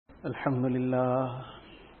الحمد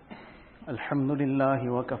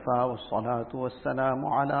لله وكفى والصلاة والسلام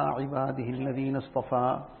على عباده الذين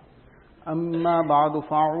اصطفى أما بعد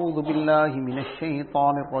فأعوذ بالله من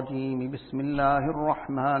الشيطان الرجيم بسم الله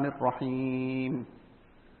الرحمن الرحيم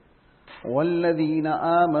والذين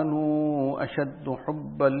آمنوا أشد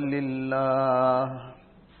حبا لله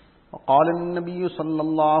وقال النبي صلى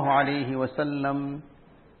الله عليه وسلم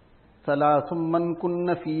ثلاث من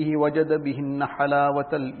كن فيه وجد بهن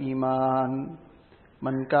حلاوة الإيمان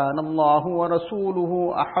من كان الله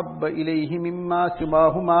ورسوله أحب إليه مما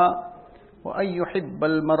سواهما وأن يحب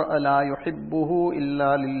المرء لا يحبه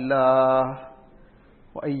إلا لله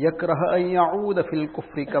وأن يكره أن يعود في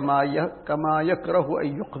الكفر كما يكره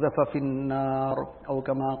أن يقذف في النار أو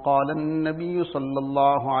كما قال النبي صلى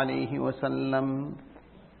الله عليه وسلم.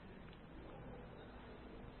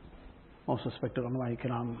 Most respected ulama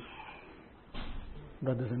kiram,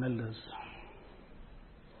 brothers and elders,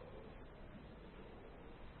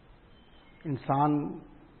 insan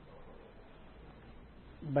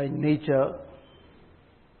by nature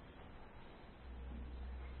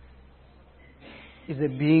is a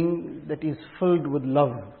being that is filled with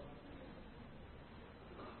love.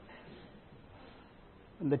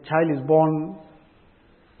 When the child is born,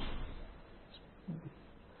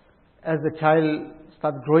 as the child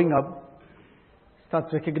starts growing up,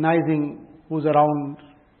 starts recognizing who's around,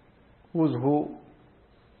 who's who,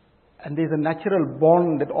 and there's a natural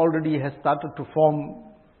bond that already has started to form.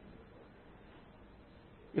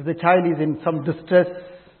 If the child is in some distress,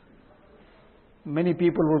 many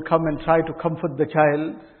people will come and try to comfort the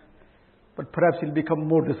child, but perhaps he'll become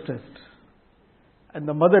more distressed. And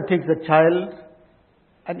the mother takes the child,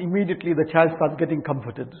 and immediately the child starts getting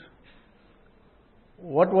comforted.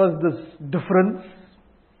 What was this difference?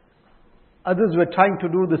 Others were trying to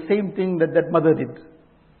do the same thing that mother did.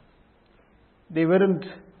 They weren't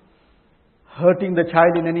hurting the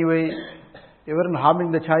child in any way. They weren't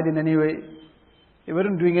harming the child in any way. They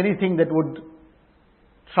weren't doing anything that would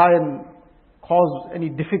try and cause any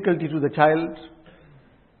difficulty to the child.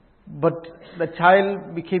 But the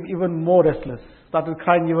child became even more restless, started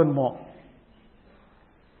crying even more.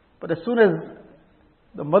 But as soon as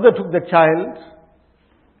the mother took the child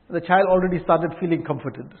already started feeling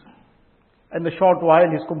comforted. And in a short while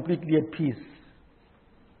he is completely at peace.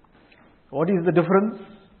 What is the difference?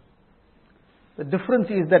 The difference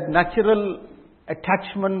is that natural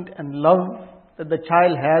attachment and love that the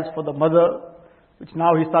child has for the mother, which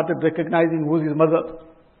now he started recognizing who is his mother.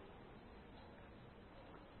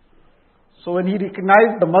 So when he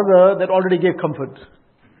recognized the mother, that already gave comfort.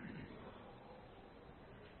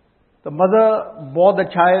 The mother bore the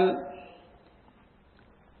child,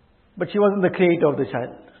 but she wasn't the creator of the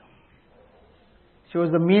child. She was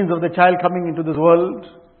the means of the child coming into this world,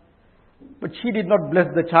 but she did not bless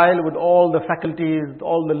the child with all the faculties,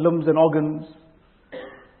 all the limbs and organs.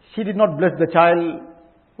 She did not bless the child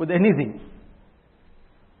with anything.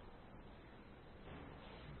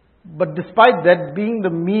 But despite that being the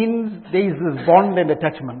means, there is this bond and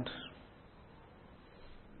attachment.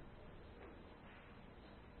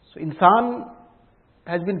 So insan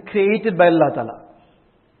has been created by Allah Ta'ala.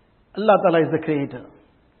 Allah Ta'ala is the creator.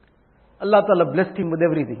 Allah Ta'ala blessed him with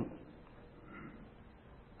everything.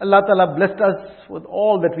 Allah Ta'ala blessed us with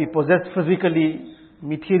all that we possess physically,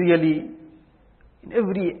 materially, in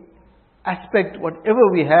every aspect,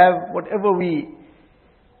 whatever we have, whatever we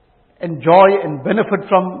enjoy and benefit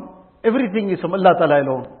from, everything is from Allah Ta'ala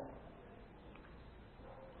alone.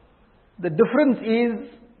 The difference is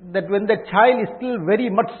that when the child is still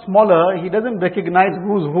very much smaller, he doesn't recognize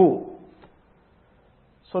who's who.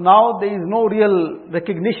 So now there is no real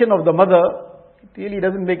recognition of the mother. It really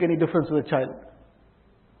doesn't make any difference to the child.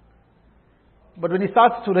 But when he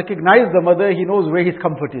starts to recognize the mother, he knows where his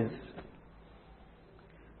comfort is.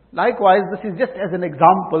 Likewise, this is just as an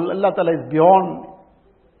example. Allah Ta'ala is beyond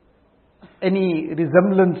any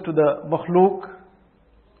resemblance to the makhluk.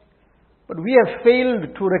 But we have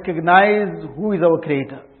failed to recognize who is our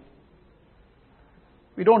creator.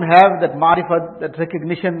 We don't have that ma'rifat, that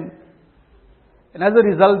recognition. And as a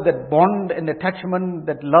result, that bond and attachment,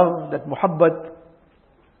 that love, that muhabbat,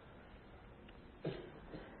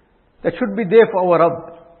 that should be there for our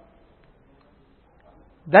Rabb,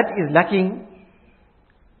 that is lacking.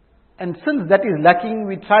 And since that is lacking,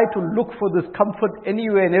 we try to look for this comfort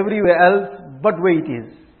anywhere and everywhere else but where it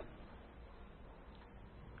is.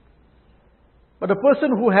 But a person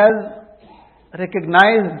who has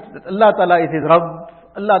recognized that Allah Ta'ala is his Rabb,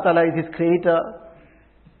 Allah Ta'ala is his creator,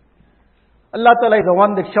 Allah Ta'ala is the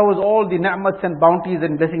one that showers all the ni'mats and bounties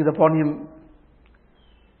and blessings upon him.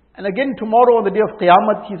 And again tomorrow on the day of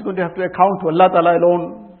Qiyamah, he's going to have to account to Allah Ta'ala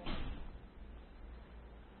alone.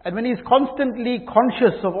 And when he is constantly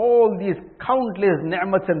conscious of all these countless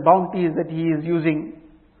ni'mats and bounties that he is using,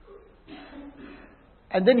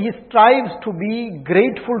 and then he strives to be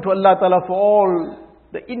grateful to Allah Ta'ala for all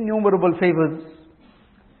the innumerable favors,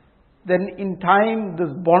 then in time this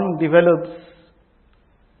bond develops,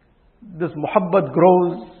 this muhabbat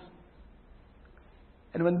grows,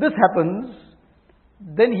 and when this happens,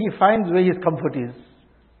 then he finds where his comfort is.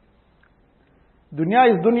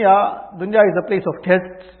 Dunya is dunya. Dunya is a place of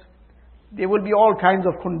tests. There will be all kinds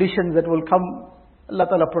of conditions that will come. Allah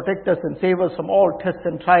Ta'ala protect us and save us from all tests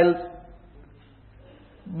and trials.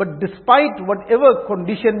 But despite whatever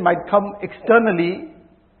condition might come externally,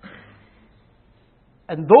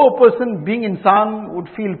 and though a person being insan would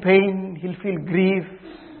feel pain, he'll feel grief,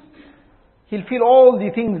 he'll feel all the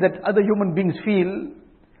things that other human beings feel,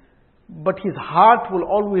 but his heart will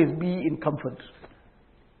always be in comfort.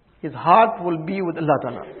 His heart will be with Allah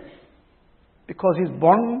Ta'ala, because his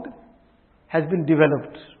bond has been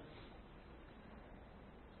developed.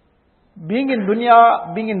 Being in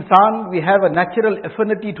dunya, being insan, we have a natural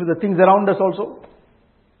affinity to the things around us also.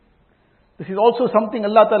 This is also something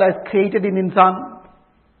Allah Ta'ala has created in insan.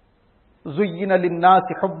 زُيِّنَ لِلنَّاسِ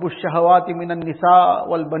حُبُّ الشَّهَوَاتِ مِنَ النِّسَاءِ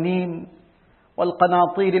وَالْبَنِينَ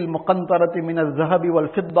وَالْقَنَاطِيرِ الْمُقَنْطَرَةِ مِنَ الذَّهَبِ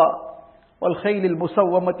وَالْفِضَّةِ وَالْخَيْلِ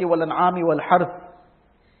الْمُسَوَّمَةِ وَالْأَنْعَامِ وَالْحَرْثِ.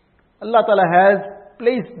 Allah Ta'ala has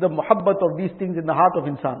placed the muhabbat of these things in the heart of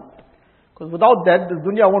insan. Because without that, this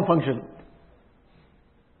dunya won't function.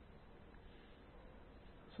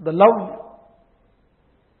 So the love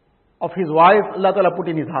of his wife, Allah Ta'ala put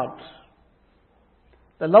in his heart.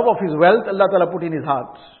 The love of his wealth, Allah Ta'ala put in his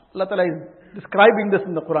heart. Allah Ta'ala is describing this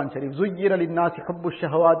in the Quran Sharif. زُيِّنَ لِلنَّاسِ حُبُّ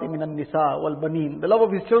الشَّهَوَاتِ مِنَ النِّسَاءِ وَالْبَنِينَ. The love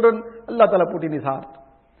of his children, Allah Ta'ala put in his heart.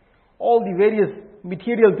 All the various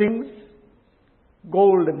material things,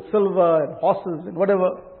 gold and silver and horses and whatever.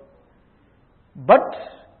 But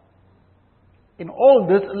in all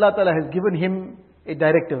this, Allah Ta'ala has given him a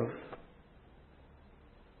directive.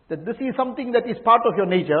 That this is something that is part of your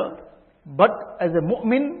nature, but as a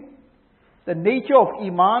mu'min, the nature of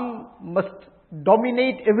iman must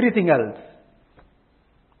dominate everything else.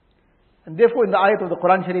 And therefore in the ayat of the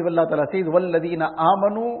Quran Sharif, Allah Ta'ala says, وَالَّذِينَ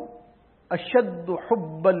آمَنُوا أَشَدُّ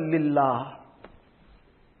حُبًّا لِلَّهِ.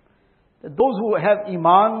 That those who have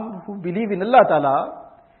iman, who believe in Allah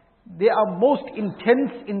Ta'ala, they are most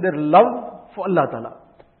intense in their love for Allah Ta'ala.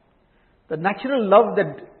 The natural love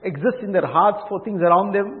that exists in their hearts for things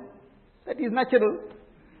around them, that is natural.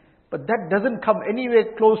 But that doesn't come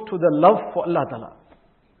anywhere close to the love for Allah Ta'ala.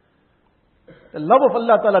 The love of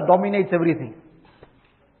Allah Ta'ala dominates everything.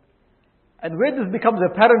 And where this becomes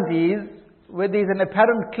apparent is where there is an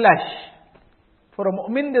apparent clash. For a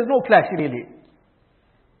mu'min, there's no clash really.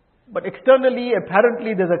 But externally,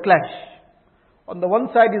 apparently there's a clash. On the one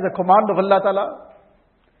side is the command of Allah Ta'ala.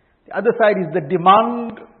 The other side is the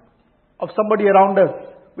demand of somebody around us,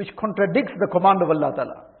 which contradicts the command of Allah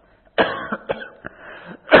Ta'ala.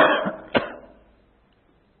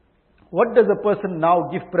 What does a person now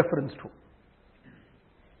give preference to?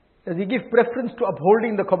 Does he give preference to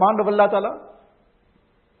upholding the command of Allah Ta'ala?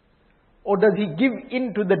 Or does he give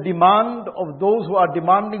in to the demand of those who are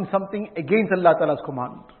demanding something against Allah Ta'ala's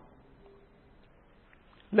command?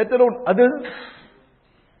 Let alone others.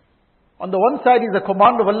 On the one side is the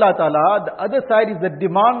command of Allah Ta'ala, the other side is the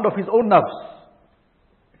demand of his own nafs.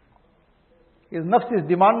 His nafs is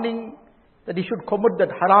demanding that he should commit that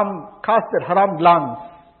haram, cast that haram glance.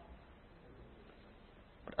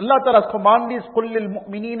 Allah Ta'ala's command is قُلْ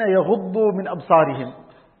لِلْمُؤْمِنِينَ يَغُضُّوا مِنْ أَبْصَارِهِمْ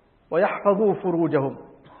وَيَحْفَظُوا فُرُوجَهُمْ.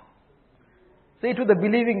 Say to the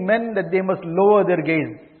believing men that they must lower their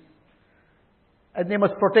gaze and they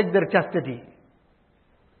must protect their chastity.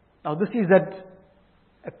 Now this is that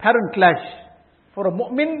apparent clash. For a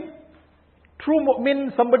mu'min, true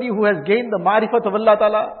mu'min, somebody who has gained the ma'rifat of Allah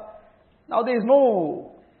Ta'ala, now there is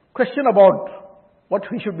no question about what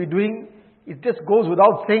he should be doing. It just goes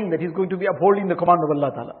without saying that he's going to be upholding the command of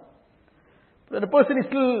Allah Ta'ala. But the person is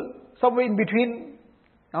still somewhere in between.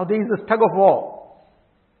 Now there is this tug of war.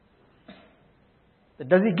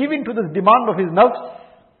 Does he give in to this demand of his nafs?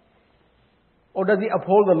 Or does he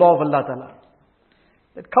uphold the law of Allah Ta'ala?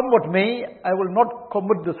 That come what may, I will not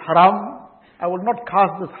commit this haram. I will not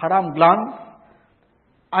cast this haram glance.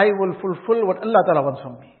 I will fulfill what Allah Ta'ala wants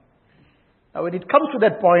from me. Now when it comes to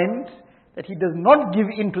that point, that he does not give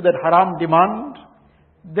in to that haram demand,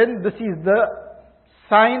 then this is the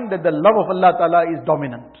sign that the love of Allah Ta'ala is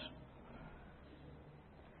dominant.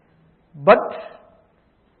 But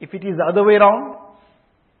if it is the other way around,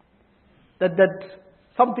 that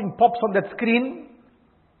something pops on that screen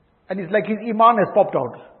and it's like his iman has popped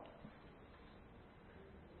out.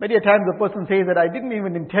 Many a times a person says that I didn't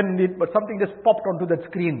even intend it, but something just popped onto that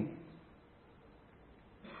screen.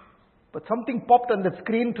 But something popped on that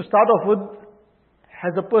screen to start off with.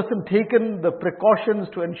 Has a person taken the precautions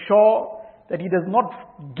to ensure that he does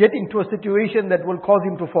not get into a situation that will cause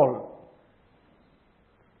him to fall?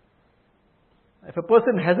 If a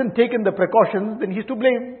person hasn't taken the precautions, then he's to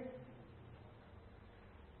blame.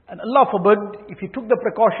 And Allah forbid, if he took the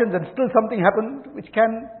precautions and still something happened, which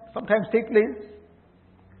can sometimes take place.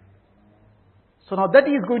 So now that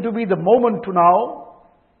is going to be the moment to now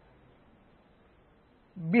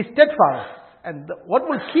be steadfast. And what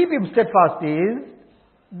will keep him steadfast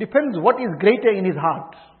depends what is greater in his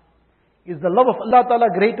heart. Is the love of Allah Ta'ala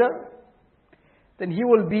greater? Then he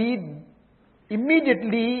will be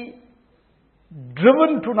immediately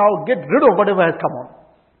driven to now get rid of whatever has come on.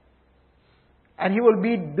 And he will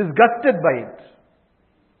be disgusted by it.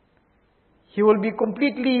 He will be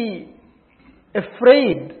completely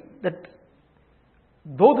afraid that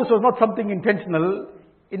though this was not something intentional,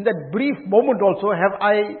 in that brief moment also have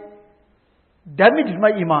I damaged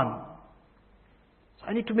my iman. So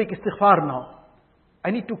I need to make istighfar now. I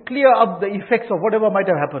need to clear up the effects of whatever might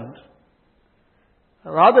have happened.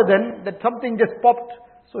 Rather than that something just popped,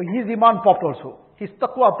 so his iman popped also. His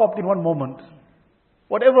taqwa popped in one moment.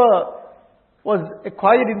 Whatever was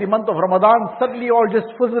acquired in the month of Ramadan suddenly all just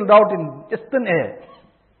fizzled out in just thin air.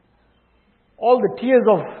 All the tears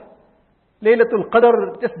of Laylatul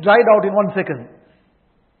Qadr just dried out in 1 second.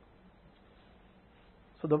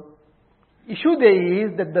 So the issue there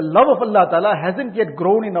is that the love of Allah Ta'ala hasn't yet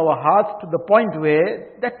grown in our hearts to the point where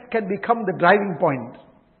that can become the driving point.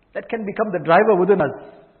 That can become the driver within us.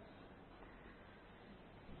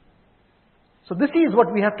 So this is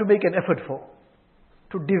what we have to make an effort for.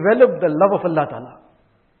 To develop the love of Allah Ta'ala.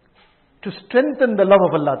 To strengthen the love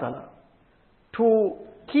of Allah Ta'ala. To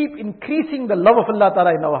keep increasing the love of Allah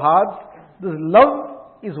Ta'ala in our hearts. This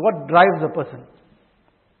love is what drives a person.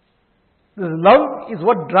 This love is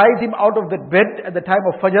what drives him out of that bed at the time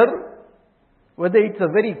of Fajr. Whether it's a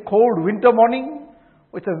very cold winter morning,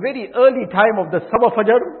 or it's a very early time of the Sabah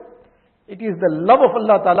Fajr. It is the love of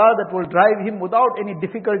Allah Ta'ala that will drive him without any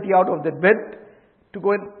difficulty out of that bed to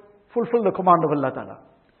go and fulfill the command of Allah Ta'ala.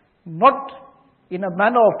 Not in a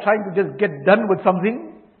manner of trying to just get done with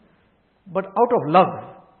something, but out of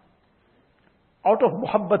love. Out of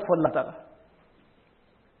muhabbat for Allah Ta'ala.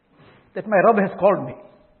 That my Rabb has called me.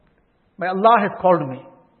 My Allah has called me.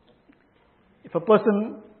 If a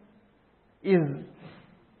person is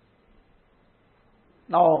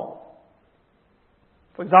now,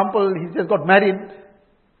 for example, he's just got married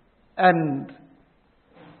and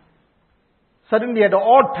suddenly at an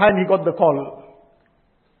odd time he got the call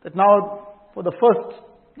that now for the first,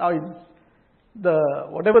 now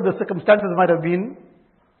whatever the circumstances might have been,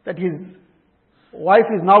 that his wife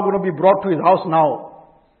is now going to be brought to his house now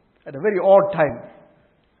at a very odd time.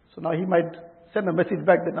 So now he might send a message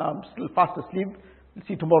back that I'm still fast asleep, we'll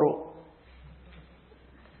see tomorrow.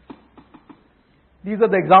 These are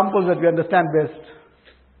the examples that we understand best.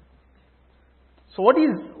 So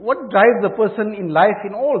what drives a person in life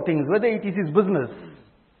in all things, whether it is his business,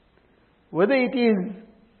 whether it is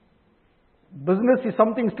business is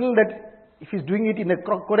something still that if he's doing it in a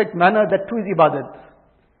correct manner, that too is ibadat.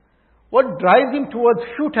 What drives him towards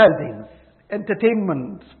futile things,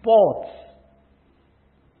 entertainment, sports,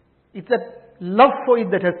 it's that love for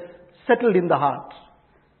it that has settled in the heart,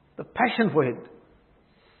 the passion for it.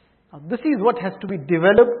 Now this is what has to be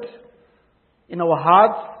developed in our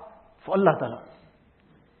hearts for Allah Ta'ala.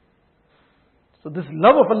 So this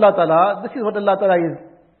love of Allah Ta'ala, this is what Allah Ta'ala is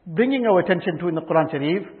bringing our attention to in the Quran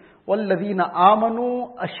Sharif. وَالَّذِينَ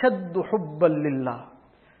آمَنُوا أَشَدُّ حُبًّا لِلَّهِ.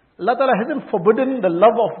 Allah Ta'ala hasn't forbidden the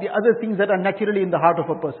love of the other things that are naturally in the heart of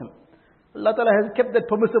a person. Allah Ta'ala has kept that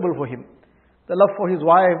permissible for him. The love for his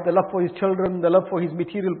wife, the love for his children, the love for his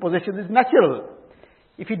material possessions is natural.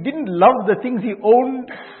 If he didn't love the things he owned,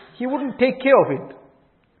 he wouldn't take care of it.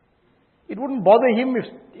 It wouldn't bother him if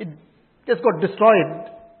it just got destroyed.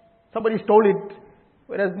 Somebody stole it.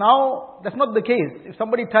 Whereas now, that's not the case. If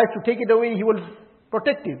somebody tries to take it away, he will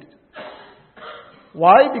protect it.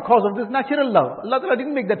 Why? Because of this natural love. Allah Ta'ala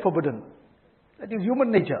didn't make that forbidden. That is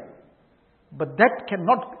human nature. But that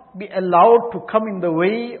cannot be allowed to come in the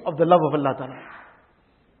way of the love of Allah Ta'ala.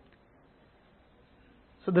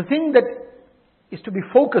 So the thing that is to be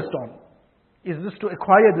focused on is this to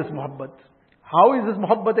acquire this muhabbat. How is this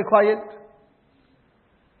muhabbat acquired?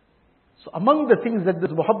 So among the things that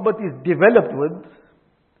this muhabbat is developed with,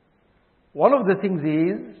 one of the things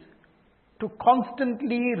is to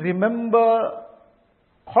constantly remember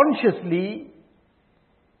consciously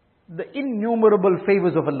the innumerable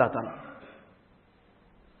favors of Allah Ta'ala.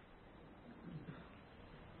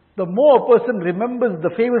 the more a person remembers the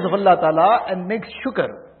favors of Allah Ta'ala and makes shukr,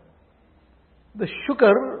 the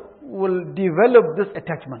shukr will develop this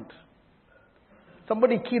attachment.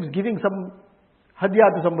 Somebody keeps giving some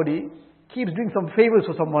hadiyah to somebody, keeps doing some favors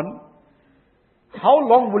for someone, how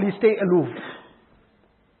long will he stay aloof?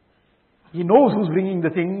 He knows who's bringing the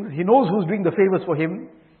things, he knows who's doing the favors for him.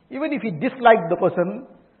 Even if he disliked the person,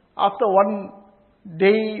 after one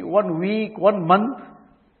day, 1 week, 1 month,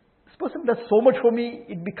 this person does so much for me,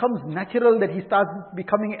 it becomes natural that he starts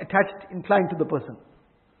becoming attached, inclined to the person.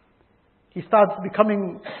 He starts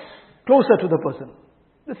becoming closer to the person.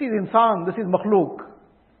 This is insan, this is makhluk.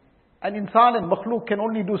 And insan and makhluk can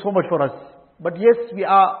only do so much for us. But yes, we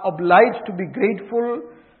are obliged to be grateful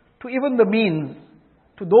to even the means.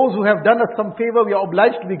 To those who have done us some favor, we are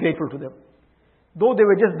obliged to be grateful to them. Though they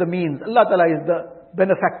were just the means. Allah Ta'ala is the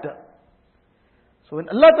benefactor. So when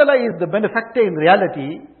Allah Ta'ala is the benefactor in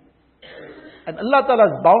reality, and Allah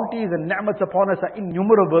Ta'ala's bounties and ni'mats upon us are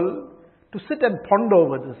innumerable, to sit and ponder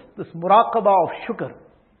over this muraqabah of shukr.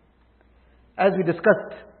 As we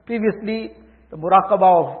discussed previously, the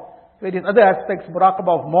muraqabah of various other aspects,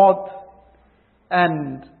 muraqabah of maut,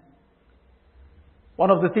 and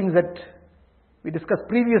one of the things that we discussed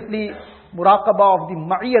previously, muraqabah of the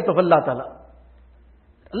ma'iyyat of Allah Ta'ala.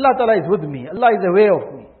 Allah Ta'ala is with me, Allah is aware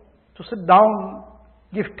of me. To sit down,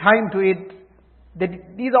 give time to it,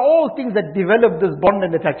 these are all things that develop this bond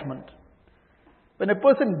and attachment. When a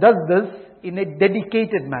person does this in a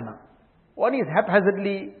dedicated manner, one is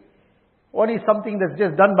haphazardly, one is something that's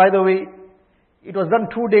just done by the way, it was done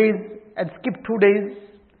 2 days and skipped 2 days.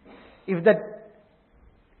 If that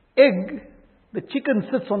egg, the chicken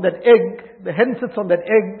sits on that egg, the hen sits on that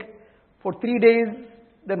egg for 3 days,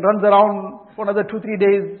 then runs around for another 2-3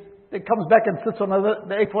 days, then comes back and sits on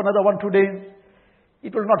the egg for another 1-2 days,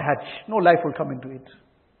 it will not hatch. No life will come into it.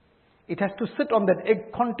 It has to sit on that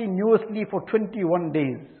egg continuously for 21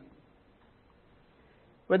 days.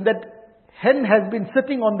 When that hen has been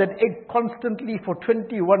sitting on that egg constantly for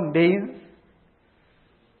 21 days,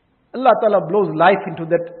 Allah Ta'ala blows life into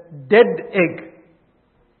that dead egg.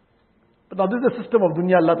 But now this is the system of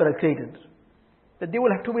dunya Allah Ta'ala created. That there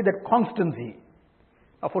will have to be that constancy.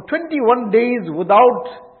 Now for 21 days without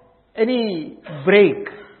any break,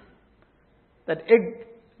 that egg,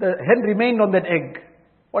 the hen remained on that egg.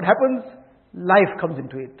 What happens? Life comes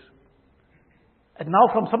into it. And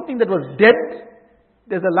now from something that was dead,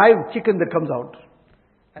 there's a live chicken that comes out.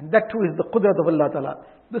 And that too is the qudrat of Allah Ta'ala.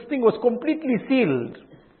 This thing was completely sealed.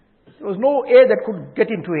 There was no air that could get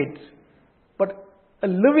into it. But a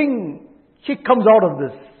living chick comes out of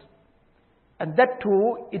this. And that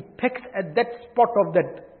too, it pecks at that spot of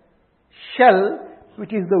that shell,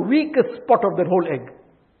 which is the weakest spot of that whole egg.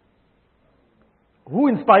 Who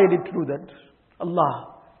inspired it to do that? Allah.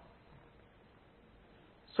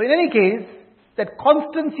 So in any case, that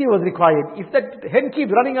constancy was required. If that hen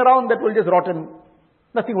keeps running around, that will just rot and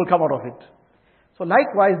nothing will come out of it. So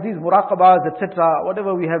likewise, these muraqabahs, etc.,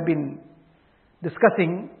 whatever we have been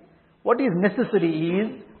discussing, what is necessary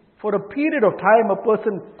is, for a period of time, a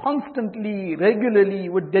person constantly, regularly,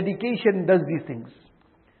 with dedication does these things.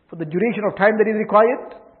 For the duration of time that is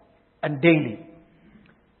required, and daily.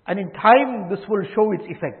 And in time, this will show its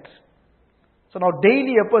effect. So now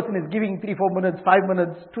daily a person is giving 3-4 minutes, 5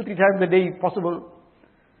 minutes, 2-3 times a day if possible,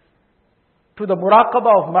 to the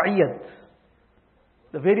muraqabah of ma'iyyat.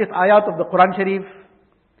 The various ayat of the Quran Sharif,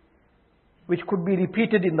 which could be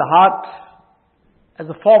repeated in the heart as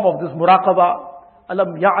a form of this muraqabah.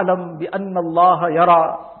 Alam ya'lam bi anna Allah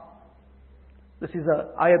yara. This is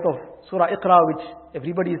the ayat of Surah Iqra, which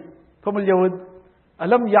everybody is familiar with.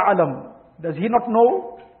 Alam ya'lam. Does he not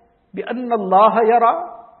know? Bi anna Allah yara.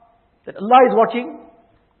 That Allah is watching.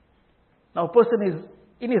 Now a person is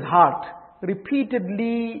in his heart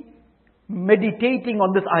repeatedly meditating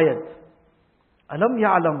on this ayat. Alam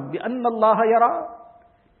ya'lam bi anna Allah yara.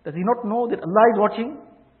 Does he not know that Allah is watching?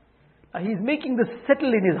 Now he is making this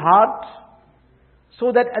settle in his heart,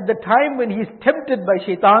 so that at the time when he is tempted by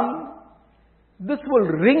shaitan, this will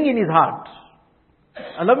ring in his heart.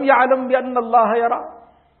 Alam ya'lam bi anna Allah yara.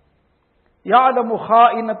 Ya'lamu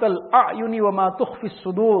kha'inatal a'yuni wa ma tukhfi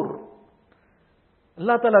as-sudur.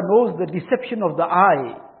 Allah Ta'ala knows the deception of the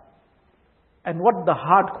eye and what the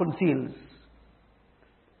heart conceals.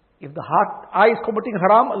 If the eye is committing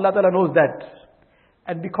haram, Allah Ta'ala knows that.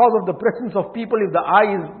 And because of the presence of people, if the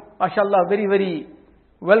eye is, mashallah, very, very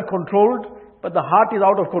well controlled, but the heart is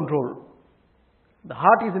out of control. The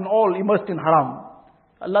heart is in all immersed in haram.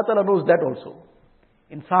 Allah Ta'ala knows that also.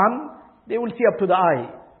 Insan, they will see up to the eye.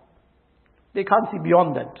 They can't see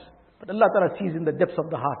beyond that. But Allah Ta'ala sees in the depths of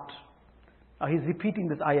the heart. Now he's repeating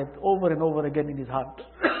this ayat over and over again in his heart.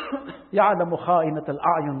 يَعْلَمُ خَائِنَةَ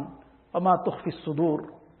الْأَعْيُنِ وَمَا تُخْفِي الصُّدُورِ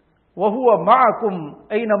وَهُوَ مَعَكُمْ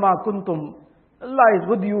أَيْنَمَا كُنْتُمْ. Allah is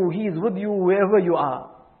with you, He is with you wherever you are.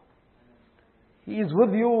 He is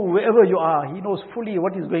with you wherever you are. He knows fully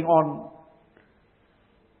what is going on.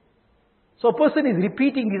 So a person is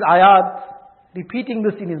repeating these ayat, repeating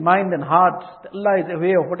this in his mind and heart, that Allah is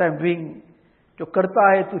aware of what I am doing. जो करता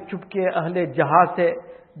है तू चुपके अहले जहां से,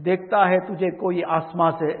 देखता है तुझे कोई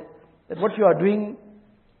आसमां से. That what you are doing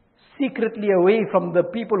secretly away from the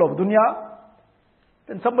people of dunya,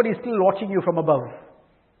 then somebody is still watching you from above.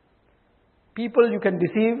 People you can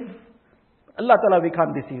deceive, Allah Ta'ala we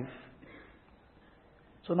can't deceive.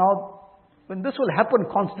 So now, when this will happen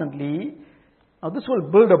constantly, now this will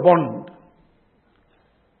build a bond.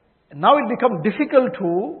 And now it becomes difficult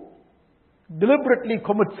to deliberately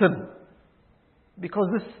commit sin, because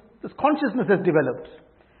this consciousness has developed.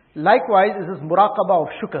 Likewise, this is muraqabah of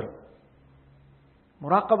shukr.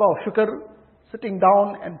 Muraqabah of shukr, sitting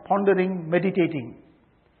down and pondering, meditating.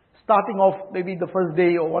 Starting off maybe the first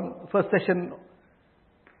day or first session,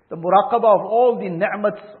 the muraqabah of all the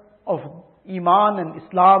ni'mats of Iman and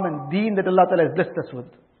Islam and Deen that Allah Ta'ala has blessed us with.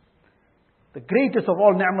 The greatest of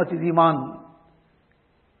all ni'mats is Iman.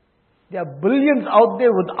 There are billions out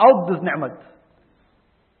there without this ni'mat.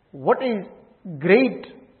 What a great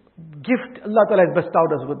gift Allah Ta'ala has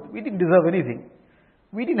bestowed us with. We didn't deserve anything.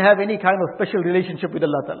 We didn't have any kind of special relationship with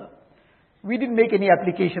Allah Ta'ala. We didn't make any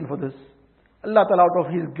application for this. Allah Ta'ala out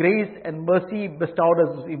of His grace and mercy bestowed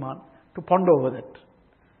us with Iman. To ponder over that.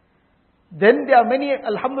 Then there are many,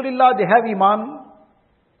 alhamdulillah, they have Iman,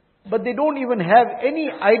 but they don't even have any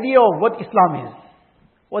idea of what Islam is,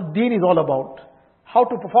 what Deen is all about. How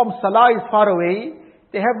to perform Salah is far away.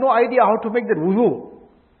 They have no idea how to make that wuzu.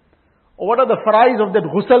 Or what are the farais of that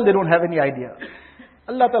ghusl, they don't have any idea.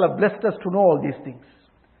 Allah Ta'ala blessed us to know all these things.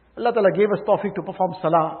 Allah Ta'ala gave us tawfiq to perform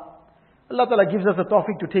Salah. Allah Ta'ala gives us a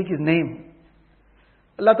tawfiq to take His name.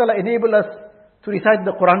 Allah Ta'ala enabled us to recite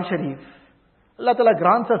the Quran Sharif. Allah Ta'ala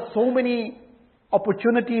grants us so many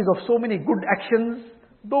opportunities of so many good actions,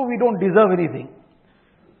 though we don't deserve anything.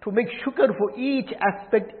 To make shukr for each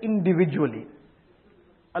aspect individually.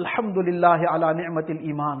 Alhamdulillahi ala ni'matil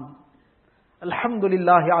iman.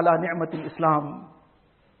 Alhamdulillahi ala ni'matil Islam.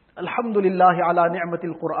 Alhamdulillahi ala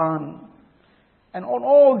ni'matil Quran. And on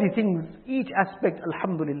all the things, each aspect,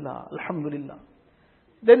 Alhamdulillah, Alhamdulillah.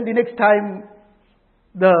 Then the next time,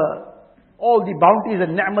 all the bounties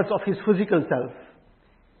and ni'mats of his physical self.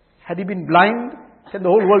 Had he been blind, can the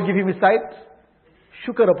whole world give him his sight?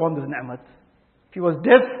 Shukr upon this ni'mat. If he was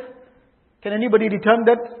deaf, can anybody return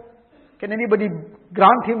that? Can anybody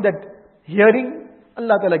grant him that hearing?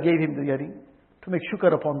 Allah Ta'ala gave him the hearing to make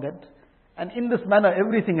shukr upon that. And in this manner,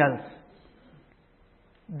 everything else.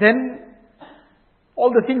 Then, all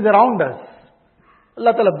the things around us.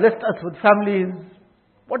 Allah Ta'ala blessed us with families.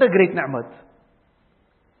 What a great ni'mat.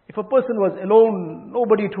 If a person was alone,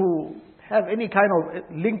 nobody to have any kind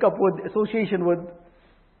of link up with, association with,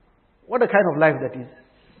 what a kind of life that is.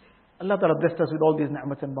 Allah Ta'ala blessed us with all these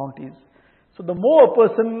ni'mats and bounties. So the more a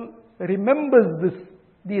person remembers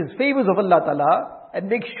these favors of Allah Ta'ala and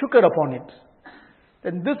makes shukr upon it,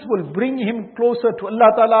 then this will bring him closer to Allah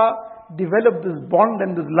Ta'ala, develop this bond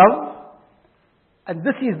and this love. And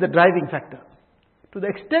this is the driving factor. To the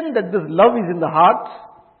extent that this love is in the heart,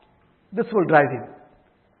 this will drive him.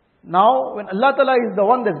 Now, when Allah Ta'ala is the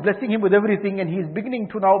one that's blessing him with everything, and he is beginning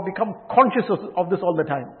to now become conscious of this all the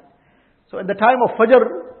time. So in the time of Fajr,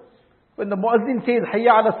 when the Muazzin says,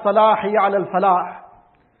 Hayya ala salah, Hayya ala falah,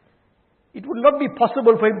 it will not be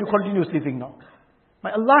possible for him to continue sleeping now.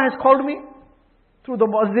 My Allah has called me through the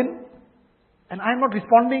Muazzin, and I am not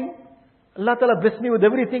responding. Allah Ta'ala blessed me with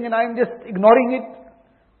everything, and I am just ignoring it.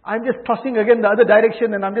 I am just tossing again the other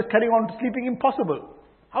direction, and I am just carrying on sleeping. Impossible.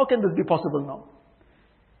 How can this be possible now?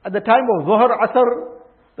 At the time of Zuhr, Asr,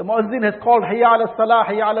 the Muazzin has called Hayya ala Salah,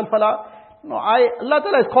 Hayya ala Falah. No, Allah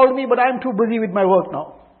Ta'ala has called me, but I am too busy with my work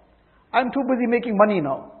now. I am too busy making money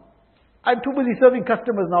now. I am too busy serving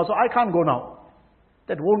customers now, so I can't go now.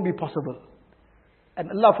 That won't be possible. And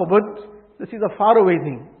Allah forbid, this is a faraway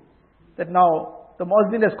thing. That now the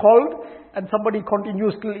Muazzin has called and somebody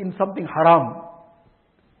continues still in something haram.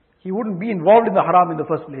 He wouldn't be involved in the haram in the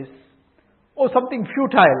first place. Or something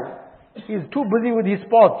futile. He's too busy with his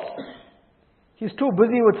sports. He's too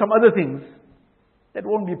busy with some other things. That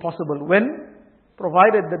won't be possible. When?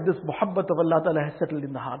 Provided that this muhabbat of Allah Ta'ala has settled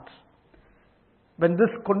in the heart. When this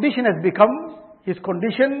condition has become his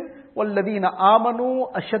condition, وَالَّذِينَ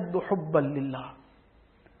آمَنُوا أَشَدُّ حُبًّا لِلَّهِ.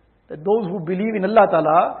 That those who believe in Allah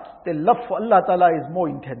Ta'ala, their love for Allah Ta'ala is more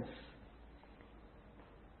intense.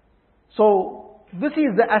 So, this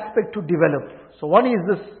is the aspect to develop. So one is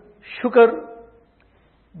this shukr.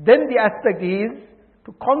 Then the aspect is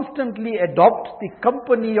to constantly adopt the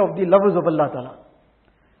company of the lovers of Allah Ta'ala.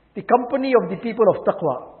 The company of the people of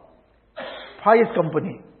taqwa. Pious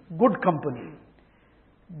company, good company.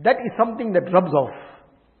 That is something that rubs off.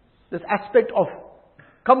 This aspect of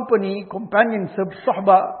company, companionship,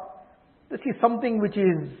 sohbah, this is something which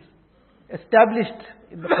is established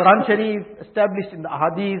in the Quran Sharif, established in the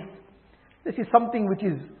Ahadith. This is something which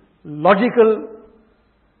is logical,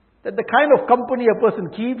 that the kind of company a person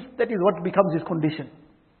keeps, that is what becomes his condition.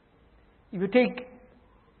 If you take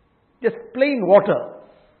just plain water,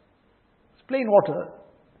 it's plain water,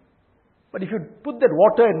 but if you put that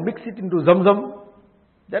water and mix it into Zamzam,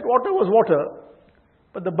 that water was water,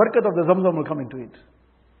 but the barakat of the Zamzam will come into it.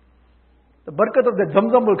 The barakat of that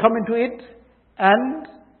Zamzam will come into it, and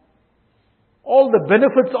all the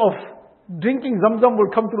benefits of drinking Zamzam will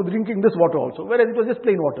come through drinking this water also, whereas it was just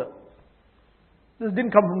plain water. This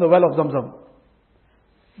didn't come from the well of Zamzam.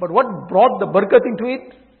 But what brought the barakat into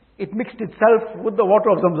it? It mixed itself with the water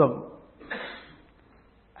of Zamzam.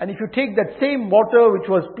 And if you take that same water which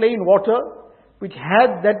was plain water, which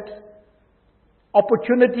had that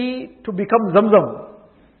opportunity to become Zamzam,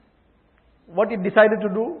 what it decided to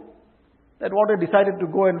do? That water decided to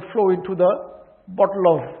go and flow into the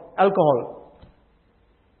bottle of alcohol,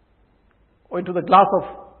 or into the glass of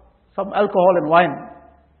some alcohol and wine.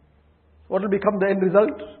 What will become the end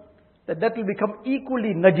result? That will become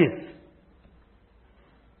equally najis.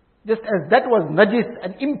 Just as that was najis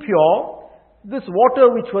and impure, this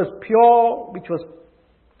water which was pure, which was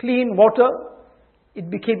clean water, it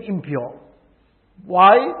became impure.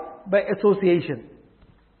 Why? By association.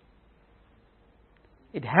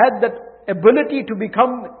 It had that ability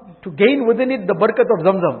to gain within it the barakat of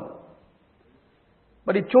Zamzam.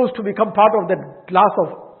 But it chose to become part of that glass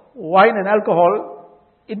of wine and alcohol,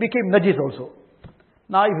 it became najis also.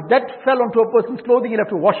 Now if that fell onto a person's clothing, he'll have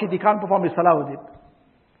to wash it, he can't perform his salah with it.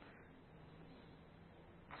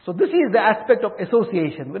 So this is the aspect of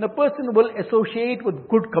association. When a person will associate with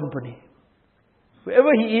good company, wherever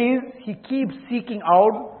he is, he keeps seeking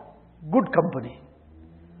out good company.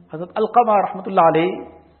 Hazrat Alqama rahmatullah alayhi,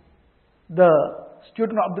 the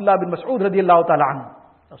student of Abdullah bin Mas'ud radiallahu ta'ala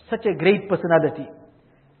anhu, such a great personality.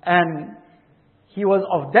 And he was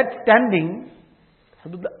of that standing,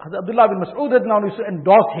 Hazrat Abdullah bin Mas'ud radiallahu anhu used to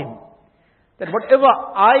endorse him, that whatever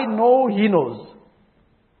I know, he knows.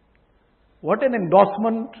 What an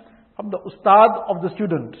endorsement from the ustad of the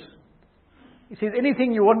student. He says,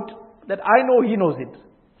 anything you want that I know, he knows it.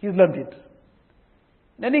 He's learnt it.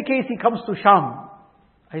 In any case, he comes to Sham.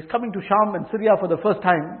 He's coming to Sham and Syria for the first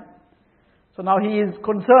time. So now he is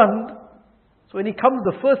concerned. So when he comes,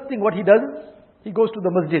 the first thing what he does, he goes to the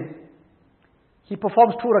masjid. He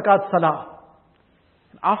performs 2 rakat salah.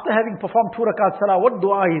 And after having performed 2 rakat salah, what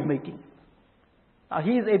dua he is making? Now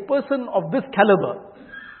he is a person of this caliber.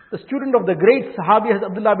 The student of the great Sahabi has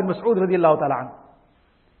Abdullah bin Mas'ud radiallahu ta'ala anhu.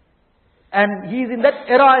 And he is in that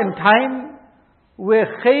era and time where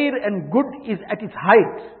khair and good is at its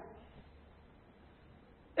height.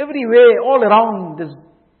 Everywhere, all around, there's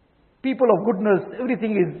people of goodness,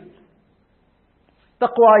 everything is,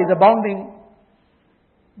 taqwa is abounding.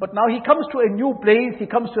 But now he comes to a new place, he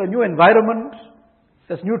comes to a new environment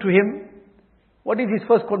that's new to him. What is his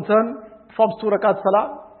first concern? Performs 2 rakat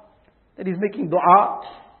salah. Then he's making dua.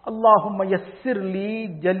 Allahumma yassir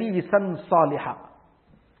li jalisan saliha.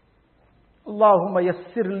 Allahumma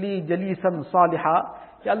yassir li jalisan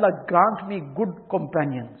saliha. Ya Allah, grant me good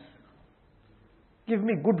companions. Give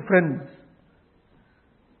me good friends.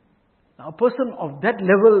 Now a person of that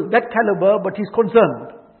level, that caliber, but he's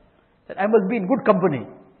concerned that I must be in good company.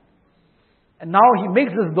 And now he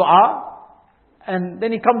makes this dua, and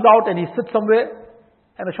then he comes out and he sits somewhere,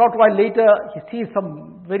 and a short while later he sees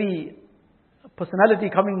some very personality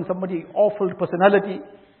coming, somebody awful personality.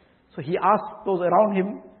 So he asks those around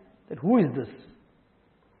him that who is this?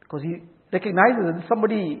 Because he recognizes that this is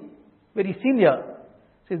somebody very senior.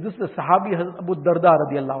 Says this is the Sahabi Hazrat Abu Darda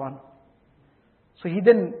radiallahu anhu. So he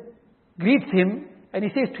then greets him and he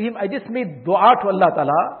says to him, I just made dua to Allah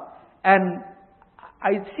Ta'ala, and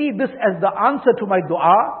I see this as the answer to my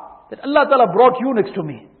dua, that Allah Ta'ala brought you next to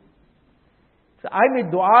me. So I made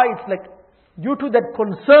dua, it's like due to that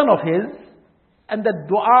concern of his, and that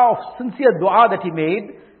dua of sincere dua that he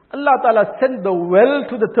made, Allah Ta'ala sent the well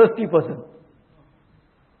to the thirsty person.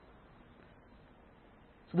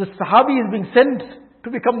 So the Sahabi is being sent to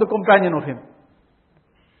become the companion of him.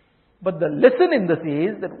 But the lesson in this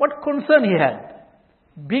is that what concern he had.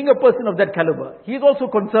 Being a person of that caliber, he is also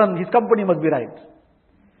concerned his company must be right.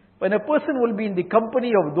 When a person will be in the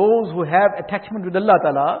company of those who have attachment with Allah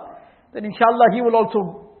Ta'ala, then inshallah he will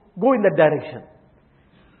also go in that direction.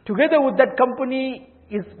 Together with that company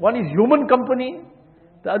is, one is human company,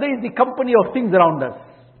 the other is the company of things around us.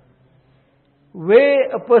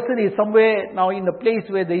 Where a person is somewhere now in a place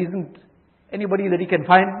where there isn't anybody that he can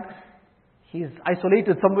find, he is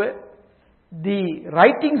isolated somewhere, the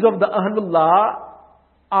writings of the Ahlullah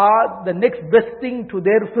are the next best thing to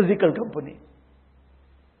their physical company.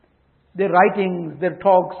 Their writings, their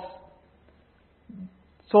talks.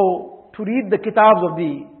 So, to read the kitabs of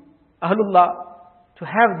the Ahlullah, to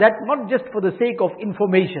have that not just for the sake of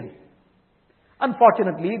information.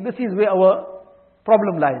 Unfortunately, this is where our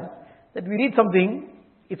problem lies. That we read something,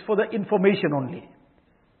 it's for the information only.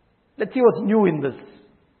 Let's see what's new in this.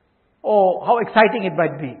 Or how exciting it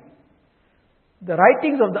might be. The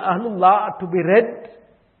writings of the Ahlullah are to be read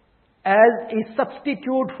as a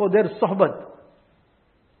substitute for their sohbat,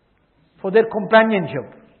 for their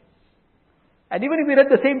companionship. And even if we read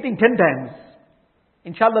the same thing 10 times,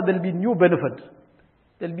 inshallah there will be new benefit.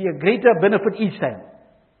 There will be a greater benefit each time.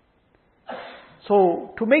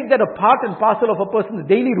 So, to make that a part and parcel of a person's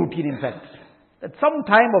daily routine, in fact, that some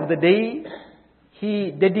time of the day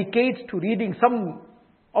he dedicates to reading some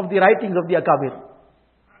of the writings of the Akabir.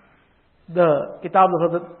 The kitabs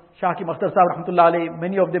of Hazrat Shah Hakim Akhtar Sahib Rahmatullah Alayhi,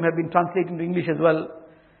 many of them have been translated into English as well.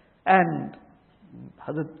 And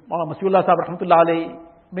Hazrat Maulana Masihullah Sahib Rahmatullah Alayhi,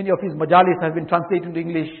 many of his majalis have been translated into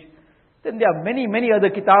English. Then there are many, many other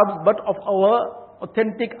kitabs, but of our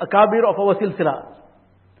authentic Akabir of our silsila.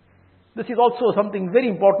 This is also something very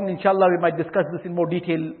important, inshallah we might discuss this in more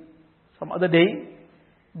detail some other day,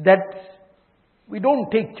 that we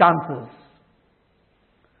don't take chances.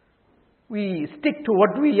 We stick to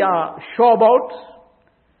what we are sure about.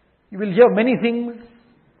 You will hear many things.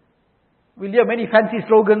 We'll hear many fancy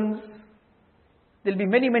slogans. There will be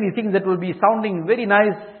many, many things that will be sounding very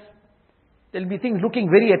nice. There will be things looking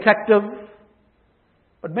very attractive.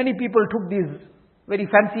 But many people took these very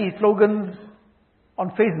fancy slogans on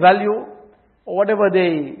face value, or whatever,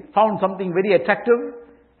 they found something very attractive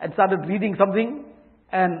and started reading something,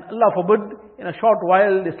 and Allah forbid, in a short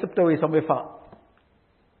while they slipped away somewhere far.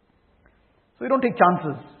 So we don't take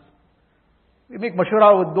chances. We make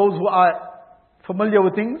mashwara with those who are familiar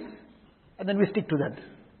with things, and then we stick to that.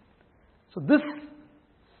 So this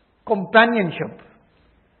companionship,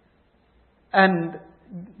 and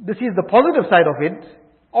this is the positive side of it.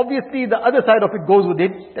 Obviously, the other side of it goes with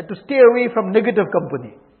it, that to stay away from negative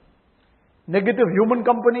company. Negative human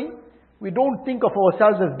company. We don't think of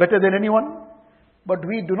ourselves as better than anyone, but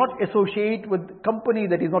we do not associate with company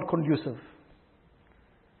that is not conducive.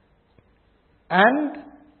 And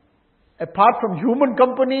apart from human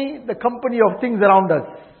company, the company of things around us.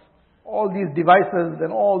 All these devices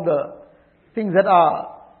and all the things that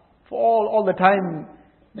are for all the time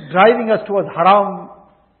driving us towards haram.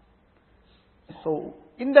 So,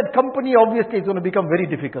 in that company, obviously, it's going to become very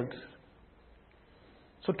difficult.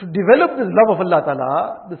 So, to develop this love of Allah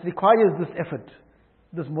Ta'ala, this requires this effort,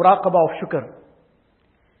 this muraqabah of shukr.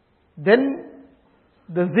 Then,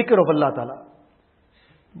 the zikr of Allah Ta'ala.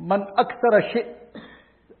 Man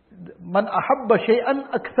ahabba shay'an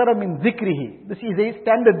akthara min zikrihi. This is a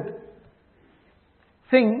standard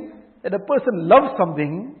thing, that a person loves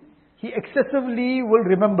something, he excessively will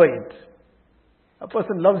remember it. A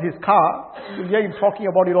person loves his car, you'll hear him talking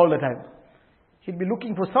about it all the time. He'll be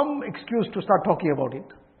looking for some excuse to start talking about it.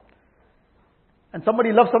 And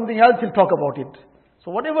somebody loves something else, he'll talk about it.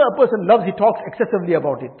 So whatever a person loves, he talks excessively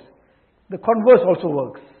about it. The converse also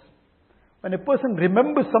works. When a person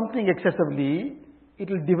remembers something excessively, it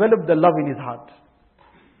will develop the love in his heart.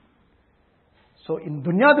 So in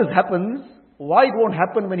dunya this happens, why it won't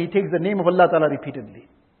happen when he takes the name of Allah Ta'ala repeatedly?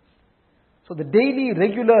 So the daily,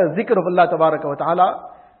 regular zikr of Allah Tabaraka wa Ta'ala,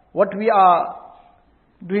 what we are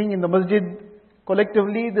doing in the masjid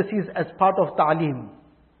collectively, this is as part of ta'aleem.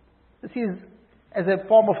 This is as a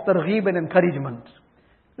form of targheeb and encouragement.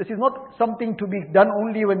 This is not something to be done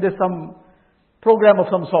only when there's some program of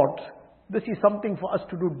some sort. This is something for us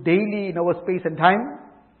to do daily in our space and time.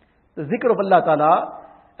 The zikr of Allah Ta'ala,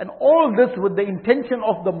 and all this with the intention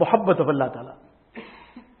of the muhabbat of Allah Ta'ala.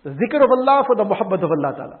 The zikr of Allah for the muhabbat of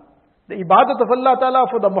Allah Ta'ala. The ibadat of Allah Ta'ala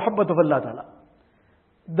for the muhabbat of Allah Ta'ala.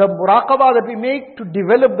 The muraqabah that we make to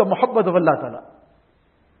develop the muhabbat of Allah Ta'ala.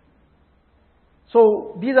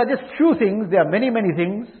 So, these are just few things, there are many, many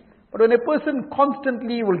things. But when a person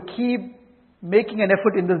constantly will keep making an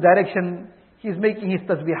effort in this direction, he's making his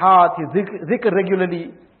tasbihat, his zikr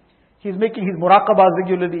regularly, he's making his muraqabahs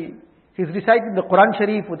regularly, he's reciting the Quran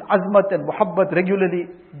Sharif with azmat and muhabbat regularly,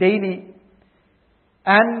 daily,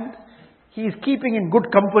 and he is keeping in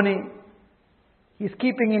good company, he is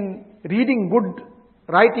keeping in reading good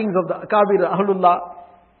writings of the Akabir Ahlullah.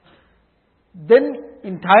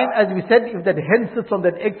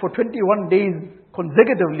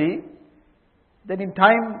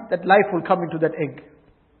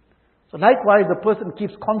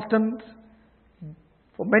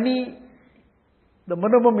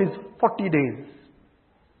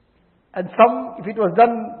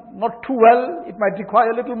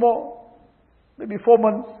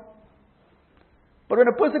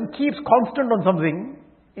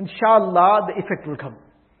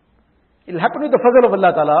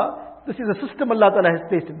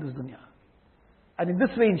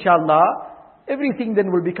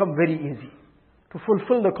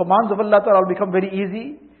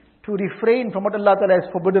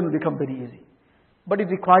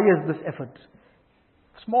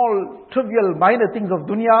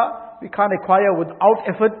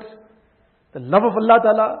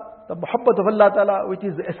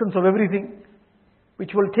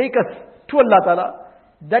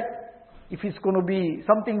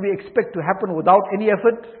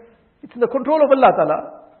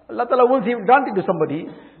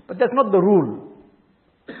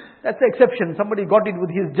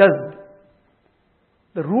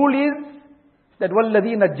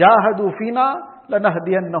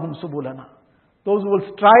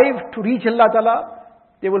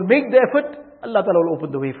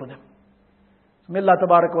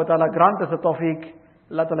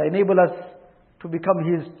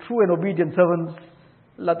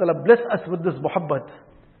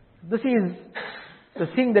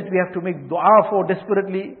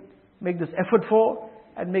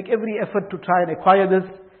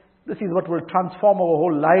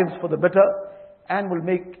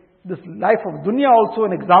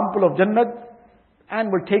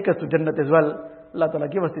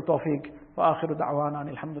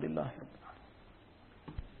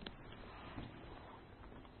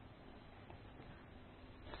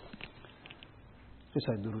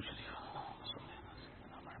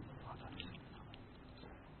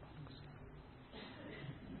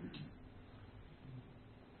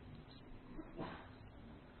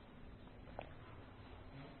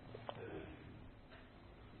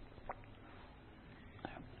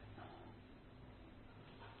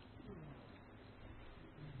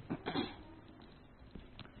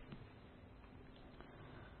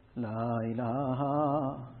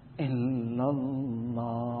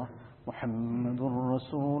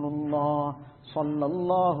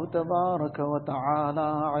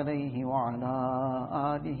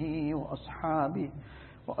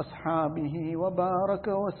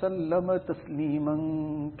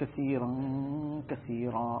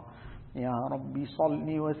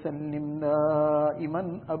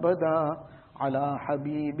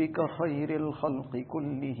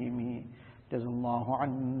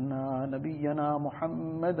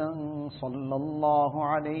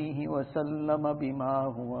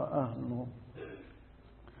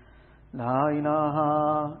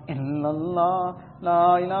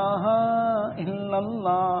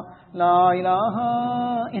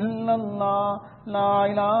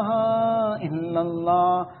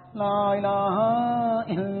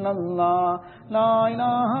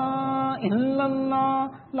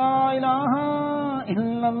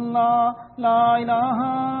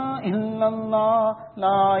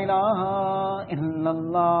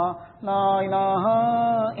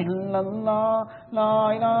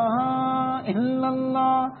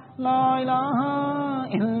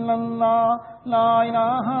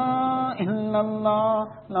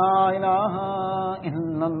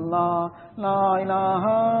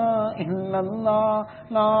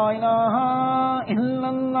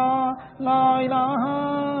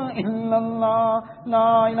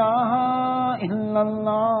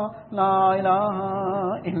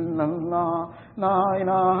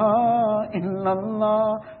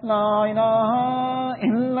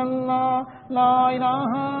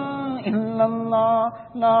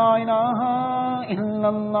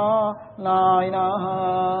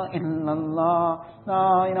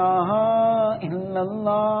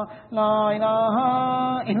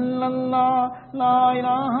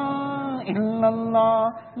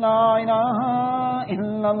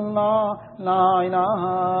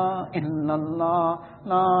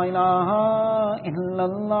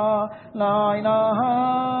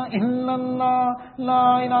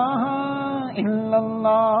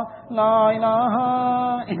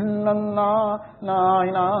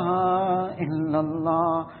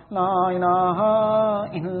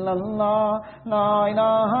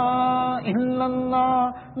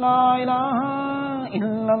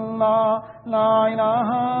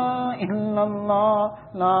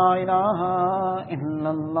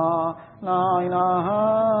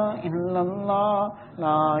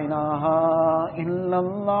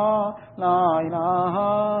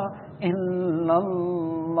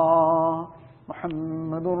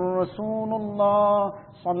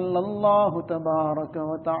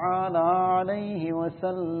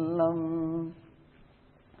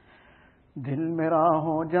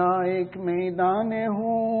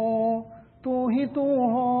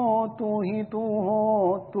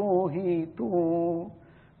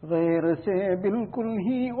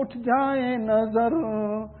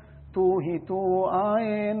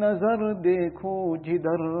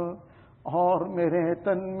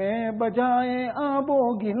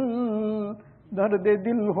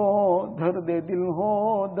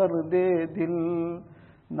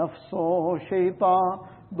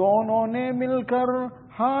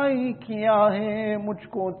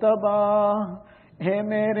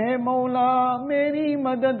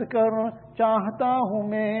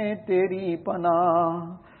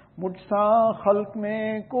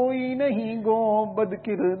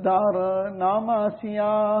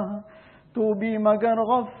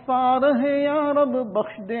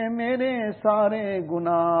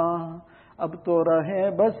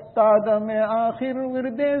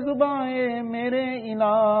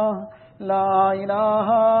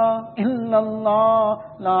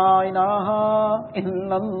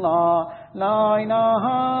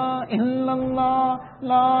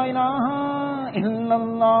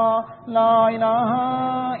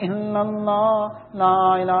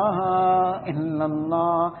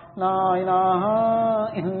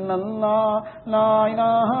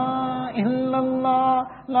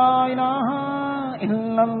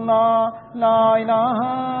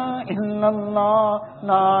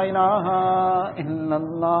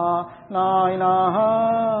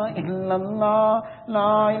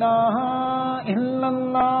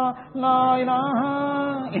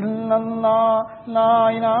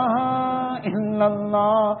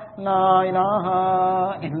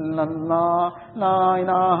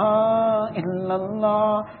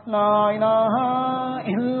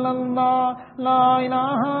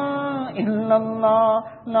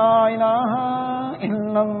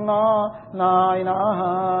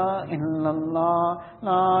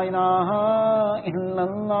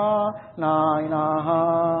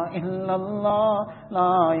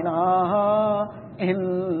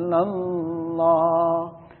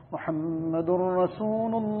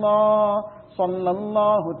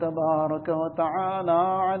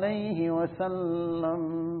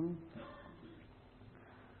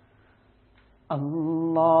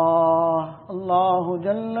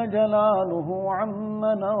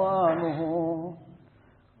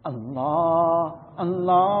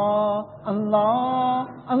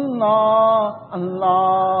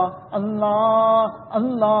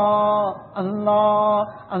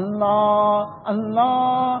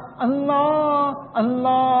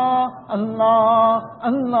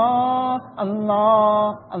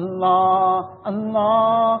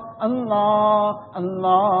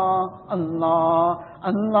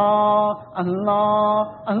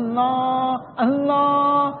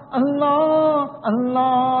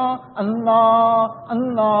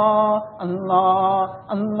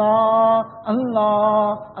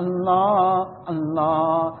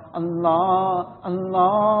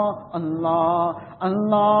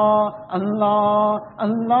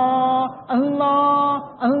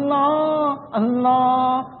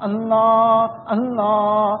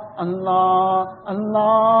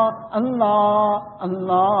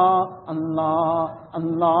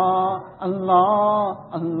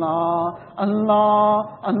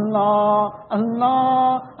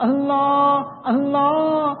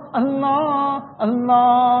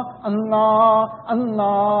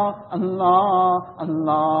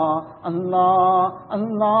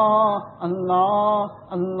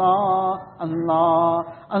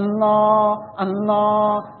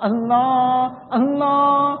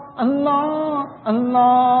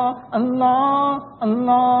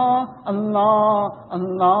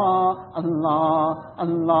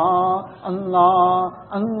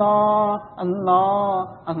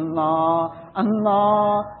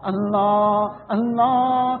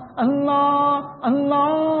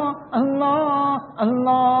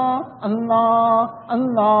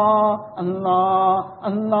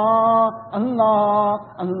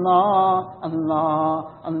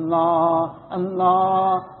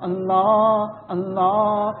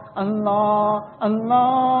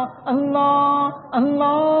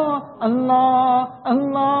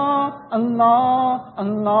 اللہ اللہ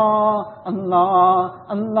اللہ اللہ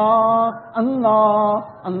اللہ اللہ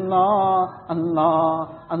اللہ اللہ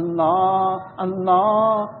اللہ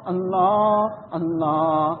اللہ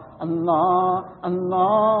اللہ اللہ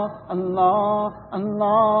اللہ اللہ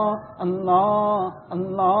اللہ اللہ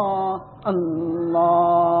اللہ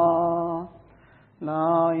اللہ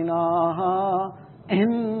لا الہ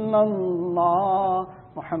الا اللہ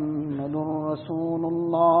محمد رسول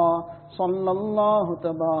اللہ صلی اللہ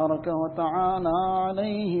تبارک و تعالی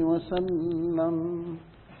علیہ وسلم.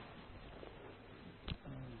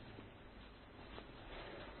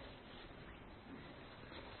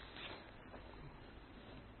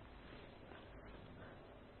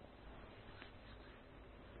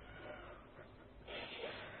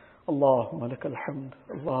 اللهم لك الحمد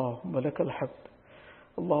اللهم لك الحمد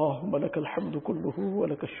اللهم لك الحمد كله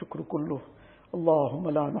ولك الشكر كله اللهم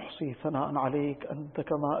لا نحصي ثناء عليك أنت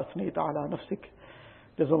كما أثنيت على نفسك.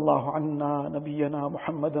 جزا الله عنا نبينا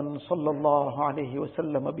محمدا صلى الله عليه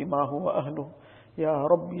وسلم بما هو أهله. يا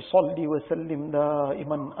ربي صل وسلم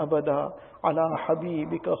دائما أبدا على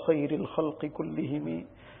حبيبك خير الخلق كلهم.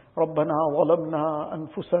 ربنا ظلمنا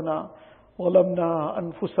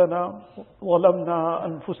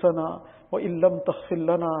أنفسنا وإن لم تغفر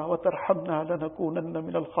لنا وترحمنا لنكونن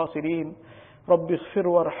من الخاسرين. رب اغفر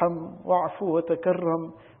وارحم واعف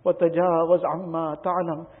وتكرم وتجاوز عما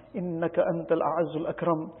تعلم إنك أنت الأعز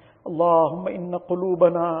الأكرم. اللهم إن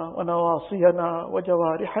قلوبنا ونواصينا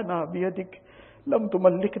وجوارحنا بيدك لم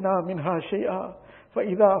تملكنا منها شيئا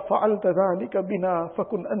فإذا فعلت ذلك بنا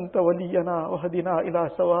فكن أنت ولينا وهدنا إلى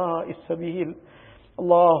سواء السبيل.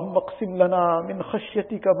 اللهم اقسم لنا من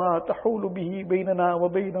خشيتك ما تحول به بيننا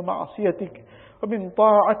وبين معصيتك ومن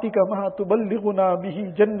طاعتك ما تبلغنا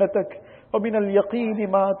به جنتك ومن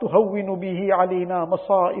اليقين ما تهون به علينا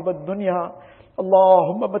مصائب الدنيا.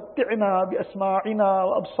 اللهم متعنا بأسماعنا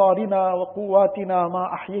وأبصارنا وقواتنا ما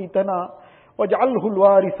أحييتنا واجعله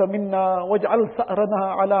الوارث منا واجعل ثأرنا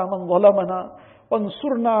على من ظلمنا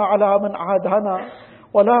وانصرنا على من عادانا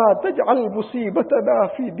ولا تجعل مصيبتنا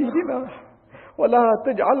في ديننا ولا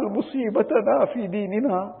تجعل مصيبتنا في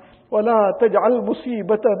ديننا ولا تجعل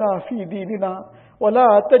مصيبتنا في ديننا ولا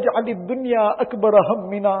تجعل الدنيا أكبر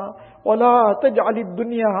همنا ولا تجعل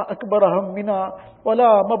الدنيا أكبر همنا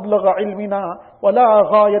ولا مبلغ علمنا ولا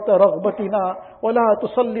غاية رغبتنا ولا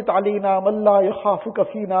تسلط علينا من لا يخافك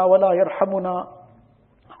فينا ولا يرحمنا.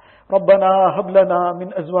 ربنا هب لنا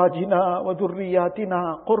من أزواجنا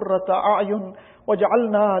وذرياتنا قرة أعين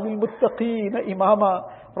واجعلنا للمتقين إماما.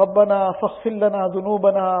 ربنا فاغفر لنا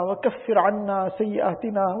ذنوبنا وكفر عنا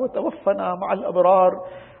سيئاتنا وتوفنا مع الأبرار.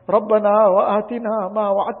 ربنا وآتنا ما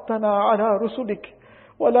وعدتنا على رسلك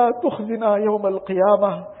ولا تخزنا يوم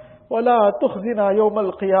القيامة ولا تخزنا يوم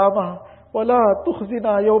القيامة ولا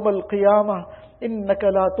تخزنا يوم القيامة إنك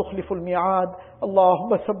لا تخلف الميعاد.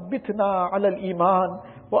 اللهم ثبتنا على الإيمان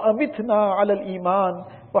وأمتنا على الإيمان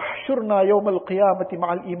واحشرنا يوم القيامة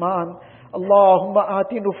مع الإيمان. اللهم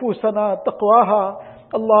آت نفوسنا تقواها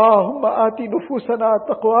اللهم آت نفوسنا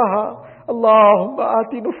تقواها اللهم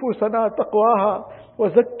آت نفوسنا تقواها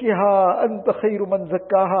وزكها أنت خير من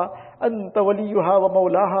زكاها أنت وليها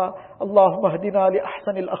ومولاها. اللهم اهدنا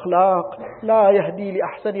لأحسن الأخلاق لا يهدي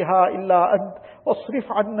لأحسنها إلا أنت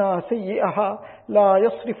واصرف عنا سيئها لا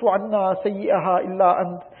يصرف عنا سيئها إلا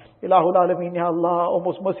أنت. Ilahu Alameen, Ya Allah, O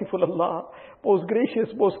most merciful Allah, most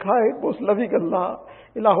gracious, most kind, most loving Allah.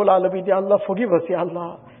 Ilahu Alameen, Ya Allah, forgive us, Ya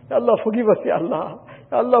Allah. Ya Allah, forgive us, Ya Allah.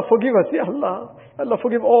 Ya Allah, forgive us, Ya Allah. Ya Allah,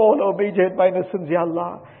 forgive all our major and minor sins, Ya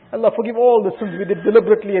Allah. Ya Allah, forgive all the sins we did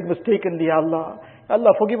deliberately and mistakenly, Ya Allah. Ya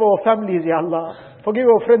Allah, forgive our families, Ya Allah. Forgive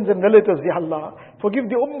our friends and relatives, Ya Allah. Forgive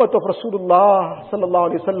the ummah of Rasulullah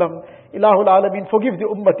sallallahu alaihi wasallam. Ilahul Alameen, forgive the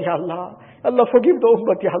ummah, Ya Allah. Allah, forgive the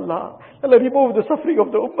ummah, Ya Allah. Allah, remove the suffering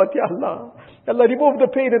of the ummah, Ya Allah. Allah, remove the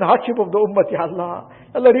pain and hardship of the ummah, Ya Allah.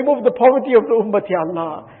 Allah, remove the poverty of the ummah, Ya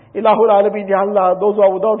Allah. Ilahul Alameen, Ya Allah, those who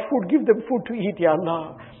are without food, give them food to eat, Ya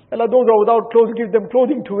Allah. Allah, those who are without clothes, give them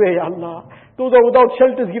clothing to wear, Ya Allah. Those who are without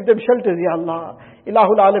shelters, give them shelters, Ya Allah.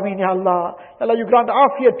 Ilahul Alameen, Ya Allah. Allah, you grant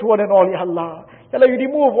afiyat to one and all, Ya Allah. Allah, you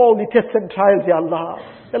remove all the tests and trials, Ya Allah.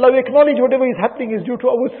 Allah, we acknowledge whatever is happening is due to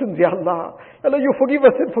our sins, Ya Allah. Allah, you forgive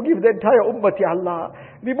us and forgive the entire ummah, Ya Allah.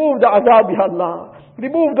 Remove the azab, Ya Allah.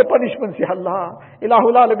 Remove the punishments, Ya Allah.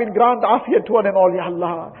 Ilahul Alameen, grant afiyat to one and all, Ya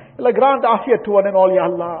Allah. Allah, grant afiyat to one and all, Ya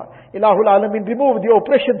Allah. Ilahul Alameen, remove the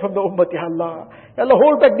oppression from the ummah, Ya Allah. Allah,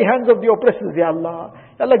 hold back the hands of the oppressors, Ya Allah.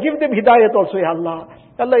 Allah, give them hidayat also, Ya Allah.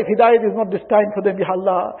 Allah, if hidayat is not destined for them, Ya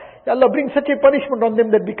Allah. Ya Allah, bring such a punishment on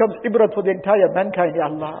them that becomes ibrat for the entire mankind, Ya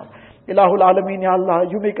Allah. Ilahul Alameen, Ya Allah,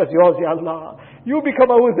 you make us yours, Ya Allah. You become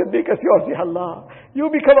ours and make us yours, Ya Allah. You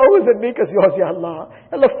become ours and make us yours, Ya Allah.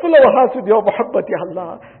 Allah, fill our hearts with your muhabbat, Ya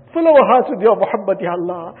Allah. Fill our hearts with your muhabbat, Ya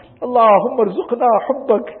Allah. Allahumma rzuqna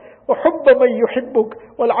hubbak. وحب من يحبك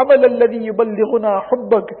والعمل الذي يبلغنا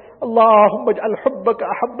حبك اللهم اجعل حبك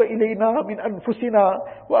أحب إلينا من أنفسنا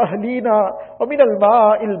وأهلينا ومن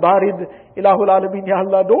الماء البارد إله العالمين Ya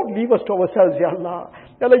Allah, don't leave us to ourselves, Ya Allah.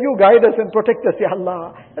 Ya Allah, you guide us and protect us, Ya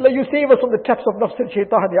Allah. Ya Allah, you save us from the traps of nafs and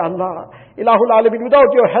shaitan, Ya Allah. Ilahul Alameen,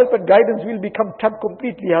 without your help and guidance, we'll become trapped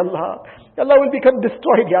completely, Ya Allah. Ya Allah, will become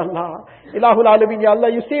destroyed, Ya Allah. Ilahul Alameen, Ya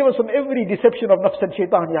Allah, you save us from every deception of nafs and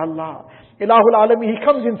shaitan, Ya Allah. Ilahul Alameen, He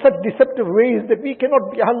comes in such deceptive ways that we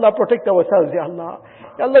cannot, Ya Allah, protect ourselves, Ya Allah.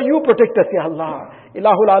 Ya Allah, you protect us, Ya Allah.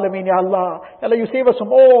 Ilahul Alameen, Ya Allah. Ya Allah, you save us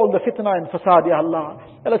from all the fitna and fasad, Ya Allah.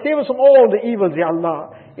 Ya Allah, save us from all the evils, Ya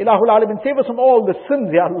Allah. Ilahul Alameen, save us from all the sins,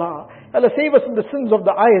 Ya Allah. Ya Allah, save us from the sins of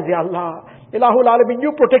the eyes, Ya Allah. Ilahul Alameen,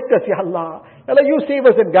 you protect us, Ya Allah. Ya Allah, you save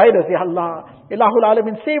us and guide us, Ya Allah. Ilahul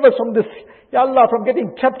Alameen, save us from this, Ya Allah, from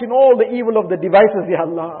getting trapped in all the evil of the devices, Ya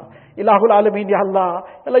Allah. Ilahul Alameen, Ya Allah.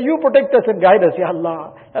 Ya Allah, you protect us and guide us, Ya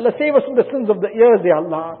Allah. Ya Allah, save us from the sins of the ears, Ya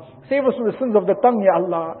Allah. Save us from the sins of the tongue, Ya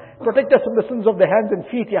Allah. Protect us from the sins of the hands and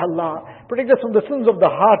feet, Ya Allah. Protect us from the sins of the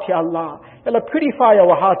heart, Ya Allah. Ya Allah, purify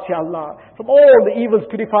our hearts, Ya Allah. From all the evils,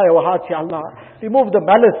 purify our hearts, Ya Allah. Remove the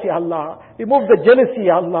malice, Ya Allah. Remove the jealousy,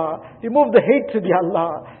 Ya Allah. Remove the hatred, Ya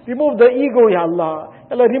Allah. Remove the ego, Ya Allah.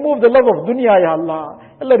 Ya Allah, remove the love of dunya, Ya Allah.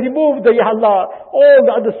 Ya Allah, remove the, Ya Allah, all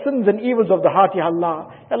the other sins and evils of the heart, Ya Allah.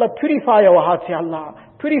 Ya Allah, purify our hearts, Ya Allah.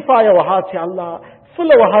 Purify our hearts, Ya Allah. Fill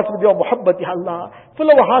our hearts with your muhabbat, Ya Allah. Fill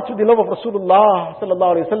our hearts with the love of Rasulullah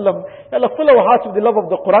sallallahu alayhi wa sallam. Ya Allah, fill our hearts with the love of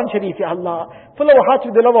the Quran Sharif, Ya Allah. Fill our hearts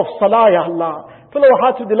with the love of Salah, Ya Allah. Fill our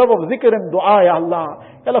hearts with the love of zikr and dua, Ya Allah.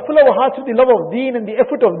 Ya Allah, fill our hearts with the love of deen and the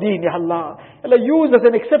effort of deen, Ya Allah. Ya Allah, use us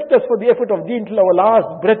and accept us for the effort of deen till our last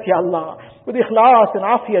breath, Ya Allah. With ikhlas and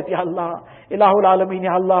afiyat, Ya Allah. Ilahul Alameen,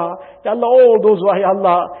 Ya Allah. Ya Allah, all those who are, Ya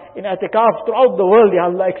Allah, in i'tikaf throughout the world,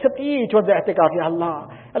 Ya Allah, accept each one's i'tikaf, Ya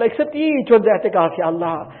Allah. Allah, accept each one's i'tikaf, Ya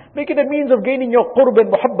Allah. Make it a means of gaining your qurb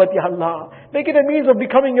and muhabbat, Ya Allah. Make it a means of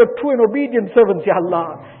becoming your true and obedient servants, Ya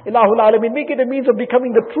Allah. Ilahul Alameen, make it a means of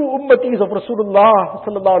becoming the true ummatis of Rasulullah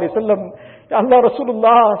sallallahu alayhi wa sallam. Ya Allah,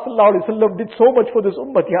 Rasulullah sallallahu alayhi wa sallam did so much for this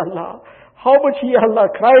ummat, Ya Allah. How much he, Ya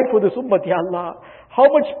Allah, cried for this ummat, Ya Allah. How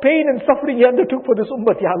much pain and suffering he undertook for this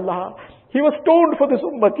ummat, Ya Allah. He was stoned for this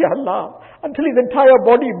ummat, Ya Allah, until his entire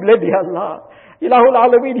body bled, Ya Allah. Ilahul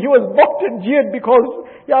Alameen, he was mocked and jeered because,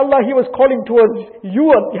 Ya Allah, he was calling towards you,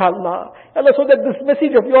 Ya Allah. Ya Allah, so that this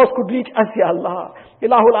message of yours could reach us, Ya Allah.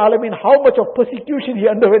 Ilahul Alameen, how much of persecution he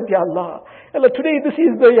underwent, Ya Allah. Ya Allah, today this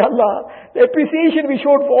is the, Ya Allah, the appreciation we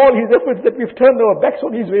showed for all his efforts that we've turned our backs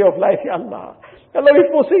on his way of life, Ya Allah. Ya Allah,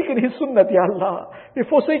 we've forsaken his sunnah, Ya Allah. We've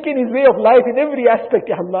forsaken his way of life in every aspect,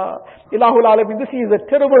 Ya Allah. Ilahul Alameen, this is a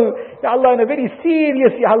terrible, Ya Allah, and a very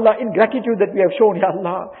serious, Ya Allah, ingratitude that we have shown, Ya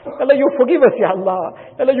Allah. Ya Allah, you forgive us, Ya Allah.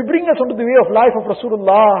 Ya Allah, you bring us onto the way of life of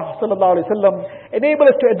Rasulullah sallallahu alayhi wa sallam. Enable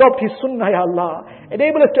us to adopt his sunnah, Ya Allah.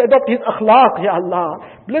 Enable us to adopt his akhlaq, Ya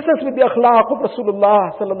Allah. Bless us with the akhlaq of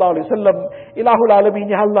Rasulullah sallallahu alayhi wa sallam. Ilahul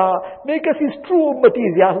Alameen, Ya Allah. Make us his true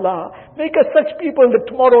ummatis, Ya Allah. Make us such people that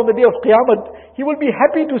tomorrow on the day of Qiyamah, he will be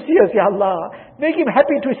happy to see us, Ya Allah. Make him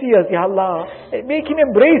happy to see us, Ya Allah. Make him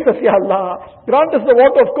embrace us, Ya Allah. Grant us the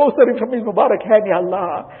water of Kawthar from his Mubarak hand, Ya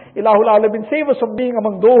Allah. Ilahul Alameen, save us from being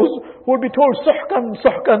among those who will be told, suhkan,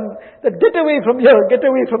 suhkan, that get away from here, get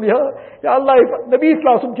away from here. Ya Allah, if Nabi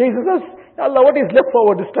Sallallahu chases us, Ya Allah, what is left for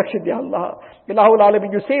our destruction, Ya Allah? Ilahul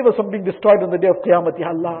Alameen, you save us from being destroyed on the day of Qiyamah, Ya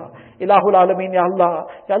Allah. Ilahul Alameen, Ya Allah.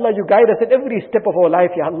 Ya Allah, you guide us at every step of our life,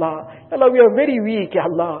 Ya Allah. Ya Allah, we are very weak, Ya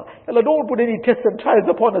Allah. Ya Allah, don't put any tests and trials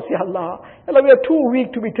upon us, Ya Allah. Ya Allah, we are too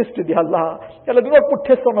weak to be tested, Ya Allah. Ya Allah, do not put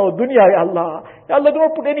tests on our dunya, Ya Allah. Ya Allah, do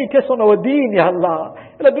not put any tests on our deen, Ya Allah.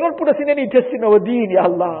 Ya Allah, do not put us in any test in our deen, Ya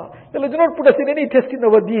Allah. Ya Allah, do not put us in any test in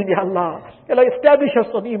our deen, Ya Allah. Ya Allah, establish us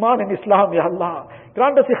on Iman and Islam, Ya Allah.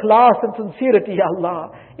 Grant us ikhlas and sincerity, Ya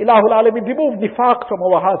Allah. Ilahul Alameen, remove nifaq from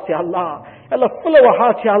our hearts, Ya Allah. Ya Allah, fill our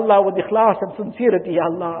hearts, Ya Allah, with ikhlas and sincerity, Ya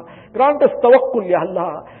Allah. Grant us tawakkul, Ya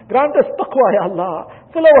Allah. Grant us taqwa, Ya Allah.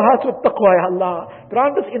 Fill our hearts with taqwa, Ya Allah.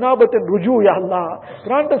 Grant us inabat and ruju, Ya Allah.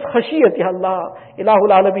 Grant us khashiyat, Ya Allah.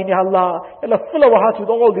 Ilahul Alameen, Ya Allah. Ya Allah, fill our hearts with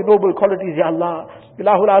all the noble qualities, Ya Allah.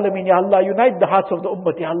 Ilahul Alameen, Ya Allah. Unite the hearts of the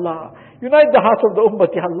ummah, Ya Allah. Unite the hearts of the ummah,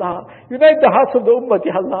 Ya Allah. Unite the hearts of the ummah,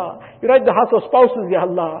 Ya Allah. Unite the hearts of spouses, Ya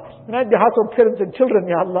Allah. Unite the hearts of parents and children,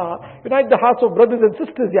 Ya Allah. Unite the hearts of brothers and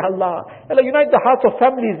sisters, Ya Allah. Allah, unite the hearts of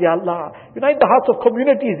families, Ya Allah. Unite the hearts of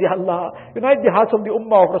communities, Ya Allah. Unite the hearts of the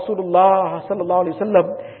ummah of Rasulullah sallallahu alaihi wasallam.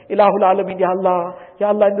 Ilahul Alameen, Ya Allah.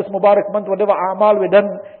 Ya Allah, in this Mubarak month, whatever a'mal we've done,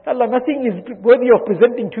 Ya Allah, nothing is worthy of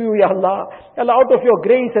presenting to you, Ya Allah. Ya Allah, out of your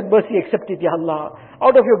grace and mercy, accept it, Ya Allah.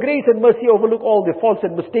 Out of your grace and mercy, overlook all the faults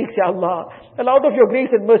and mistakes, Ya Allah. Allah, out of your grace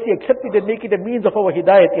and mercy, accept it and make it a means of our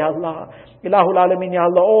hidayat, Ya Allah. Ilahul Alameen, Ya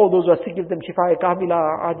Allah, all those who are sick, give them shifa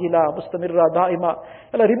kamila, ajila, mustamirra, daima.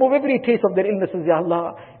 Allah, remove every trace of their illnesses, Ya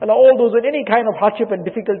Allah. Allah, all those in any kind of hardship and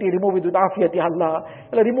difficulty, remove it with afiyat, Ya Allah.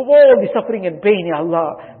 Allah, remove all the suffering and pain, Ya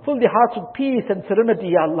Allah. Fill the hearts with peace and serenity,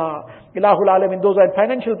 Ya Allah. Ilahul Alameen, those who have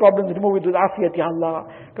financial problems, remove it with afiyat, Ya Allah.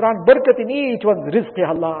 Grant barakat in each one's rizq, Ya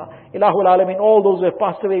Allah. Ilahul Alameen, all those who have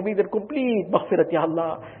passed away, make their complete maghfirat, Ya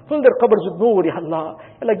Allah. Fill their qabrs with noor, Ya Allah.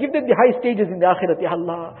 Allah, give them the high stages in the akhirat, Ya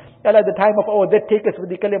Allah. Allah, at the time of our death, take us with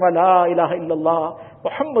the kalima, La ilaha illallah,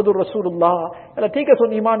 Muhammadur Rasulullah. Allah, take us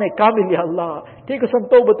on iman kamil, Ya Allah. Take us on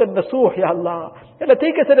tawbatan nasuh, Ya Allah. Allah,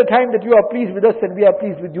 take us at a time that you are pleased with us and we are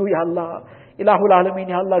pleased with you, Ya Allah. Ilahul Alameen,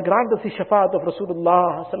 Ya Allah, grant us the shafaat of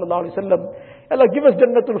Rasulullah sallallahu alaihi wasallam. Allah, give us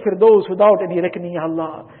Jannatul Firdaus without any reckoning, Ya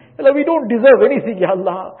Allah. Allah, we don't deserve anything, Ya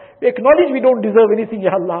Allah. We acknowledge we don't deserve anything,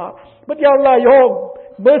 Ya Allah. But Ya Allah, your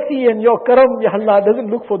mercy and your karam, Ya Allah,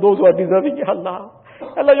 doesn't look for those who are deserving, Ya Allah.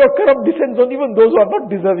 Allah, your karam descends on even those who are not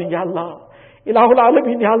deserving, Ya Allah. Ilahul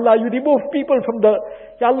Alameen, Ya Allah, you remove people from the,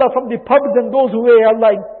 Ya Allah, from the pubs and those who were, Ya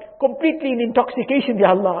Allah, completely in intoxication,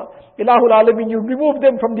 Ya Allah. Ilahul Alameen, you remove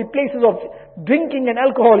them from the places of drinking and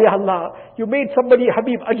alcohol, Ya Allah. You made somebody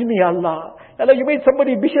Habib Ajmi, Ya Allah. Allah, you made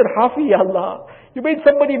somebody Bishr Hafi, Ya Allah. You made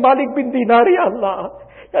somebody Malik bin Dinar, Ya Allah.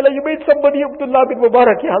 Allah, you made somebody Abdullah bin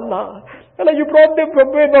Mubarak, Ya Allah. Allah, you brought them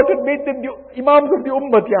from where not and made them the imams of the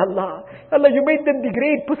ummah, Ya Allah. Allah, you made them the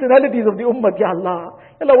great personalities of the ummah, Ya Allah.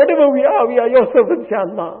 Allah, whatever we are your servants, Ya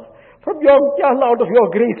Allah. From your, Ya Allah, out of your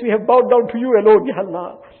grace, we have bowed down to you alone, Ya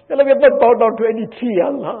Allah. Allah, we have not bowed down to any tree, Ya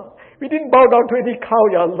Allah. We didn't bow down to any cow,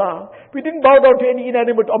 Ya Allah. We didn't bow down to any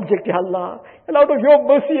inanimate object, Ya Allah. And out of your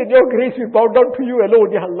mercy and your grace, we bow down to you alone,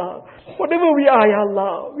 Ya Allah. Whatever we are, Ya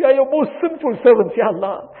Allah, we are your most sinful servants, Ya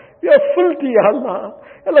Allah. We are filthy, Ya Allah.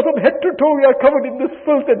 Allah, from head to toe, we are covered in this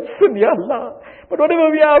filth and sin, Ya Allah. But whatever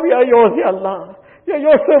we are yours, Ya Allah. We are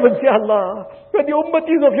your servants, Ya Allah. We are the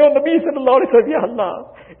ummatis of your Nabi sallallahu alaihi wasallam, Ya Allah.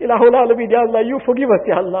 Ilahul Alameen, Ya Allah, you forgive us,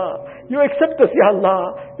 Ya Allah. You accept us, Ya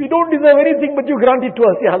Allah. We don't deserve anything, but you grant it to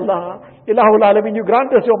us, Ya Allah. Ilahul Alameen, you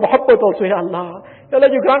grant us your muhabbat also, Ya Allah. Ya Allah,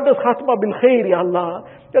 you grant us khatma bil khair, Ya Allah.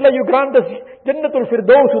 Ya Allah, you grant us Jannatul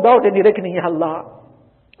Firdaus without any reckoning, Ya Allah.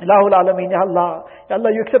 Ilahul Alameen, Ya Allah. Ya Allah,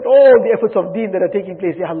 you accept all the efforts of deen that are taking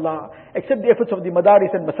place, Ya Allah. Accept the efforts of the madaris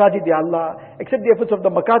and masajid, Ya Allah. Accept the efforts of the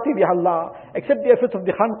makatib, Ya Allah. Accept the efforts of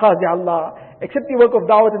the khanqahs, Ya Allah. Accept the work of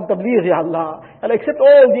da'wat and tabligh, Ya Allah. And accept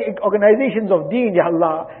all the organizations of deen, Ya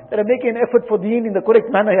Allah, that are making an effort for deen in the correct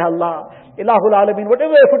manner, Ya Allah. Ilahul Alameen,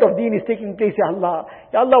 whatever effort of deen is taking place, Ya Allah.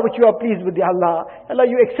 Ya Allah, which you are pleased with, Ya Allah. Ya Allah,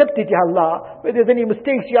 you accept it, Ya Allah. Where there's any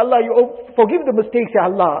mistakes, Ya Allah, you forgive the mistakes, Ya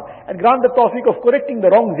Allah. And grant the tawfiq of correcting the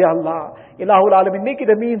wrongs, Ya Allah. Ilahul Alameen, make it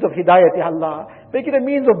a means of hidayat, Ya Allah. Make it a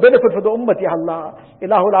means of benefit for the ummah, Ya Allah.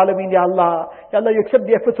 Ilahul Alameen, Ya Allah. Ya Allah, you accept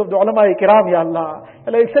the efforts of the ulama-i-kiram, Ya Allah. Ya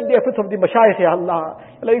Allah, you accept the efforts of the mashayikh, Ya Allah.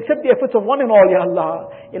 Ya Allah, you accept the efforts of one and all, Ya Allah.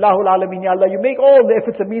 Ilahul Alameen, Ya Allah, you make all the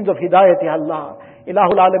efforts a means of hidayat, Ya Allah.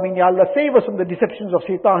 Ilahul Alameen, Ya Allah, save us from the deceptions of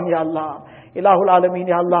shaitan, Ya Allah. Ilahul Alameen,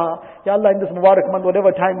 Ya Allah. Ya Allah, in this Mubarak month,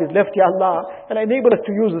 whatever time is left, Ya Allah, and enable us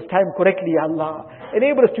to use this time correctly, Ya Allah.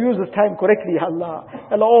 Enable us to use this time correctly, Ya Allah.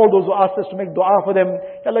 Ya Allah, all those who ask us to make dua for them,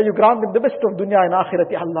 Ya Allah, you grant them the best of dunya and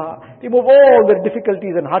akhirat, Ya Allah. Remove all their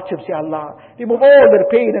difficulties and hardships, Ya Allah. Remove all their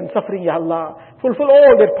pain and suffering, Ya Allah. Fulfill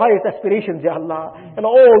all their pious aspirations, Ya Allah. Ya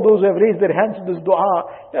Allah, all those who have raised their hands in this dua,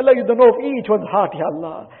 Ya Allah, you know of each one's heart, Ya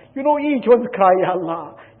Allah. You know each one's cry, Ya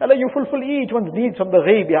Allah. Ya Allah, you fulfill each one's needs from the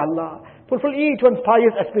ghaib, Ya Allah. Fulfill each one's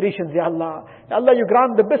pious aspirations, Ya Allah. Ya Allah, you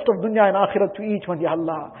grant the best of dunya and akhirat to each one, Ya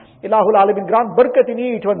Allah. Ilahul Alameen, grant barakat in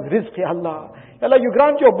each one's rizq, Ya Allah. Ya Allah, you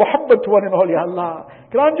grant your muhabbat to one and all, Ya Allah.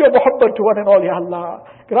 Grant your muhabbat to one and all, Ya Allah.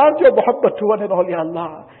 Grant your muhabbat to one and all, Ya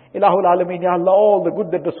Allah. Ilahul Alameen, Ya Allah, all the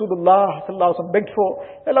good that Rasulullah sallallahu alaihi wasallam begged for,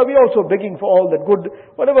 Ya Allah, we are also begging for all that good.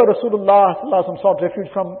 Whatever Rasulullah sallallahu alaihi wasallam sought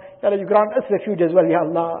refuge from, Ya Allah, you grant us refuge as well, Ya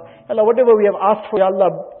Allah. Ya Allah, whatever we have asked for, Ya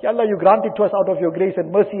Allah, you grant it to us out of your grace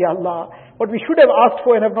and mercy, Ya Allah. what we should have asked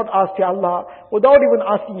for and have not asked, Ya Allah, without even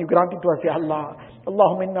asking, you grant it to us, Ya Allah.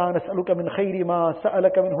 Allahumma inna nas'aluka min khayri ma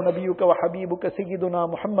sa'alaka minhu nabiyyuka wa habibuka sayyiduna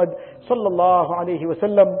Muhammad sallallahu alayhi wa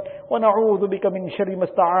sallam, wa na'udhu bika min sharri ma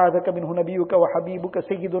sta'adhaka minhu nabiyyuka wa habibuka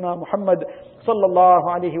sayyiduna Muhammad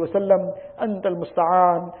sallallahu alayhi wa sallam. Anta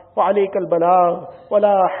al-musta'an wa alayka al-balagh wa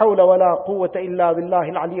la hawla wa la quwwata illa billahi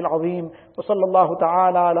al-'ali al-'azim. Wa sallallahu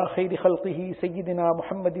ta'ala ala khayri khalqihi sayyidina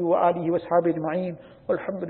Muhammad wa alihi wa ashabihi ajma'in. Walhamdulillah.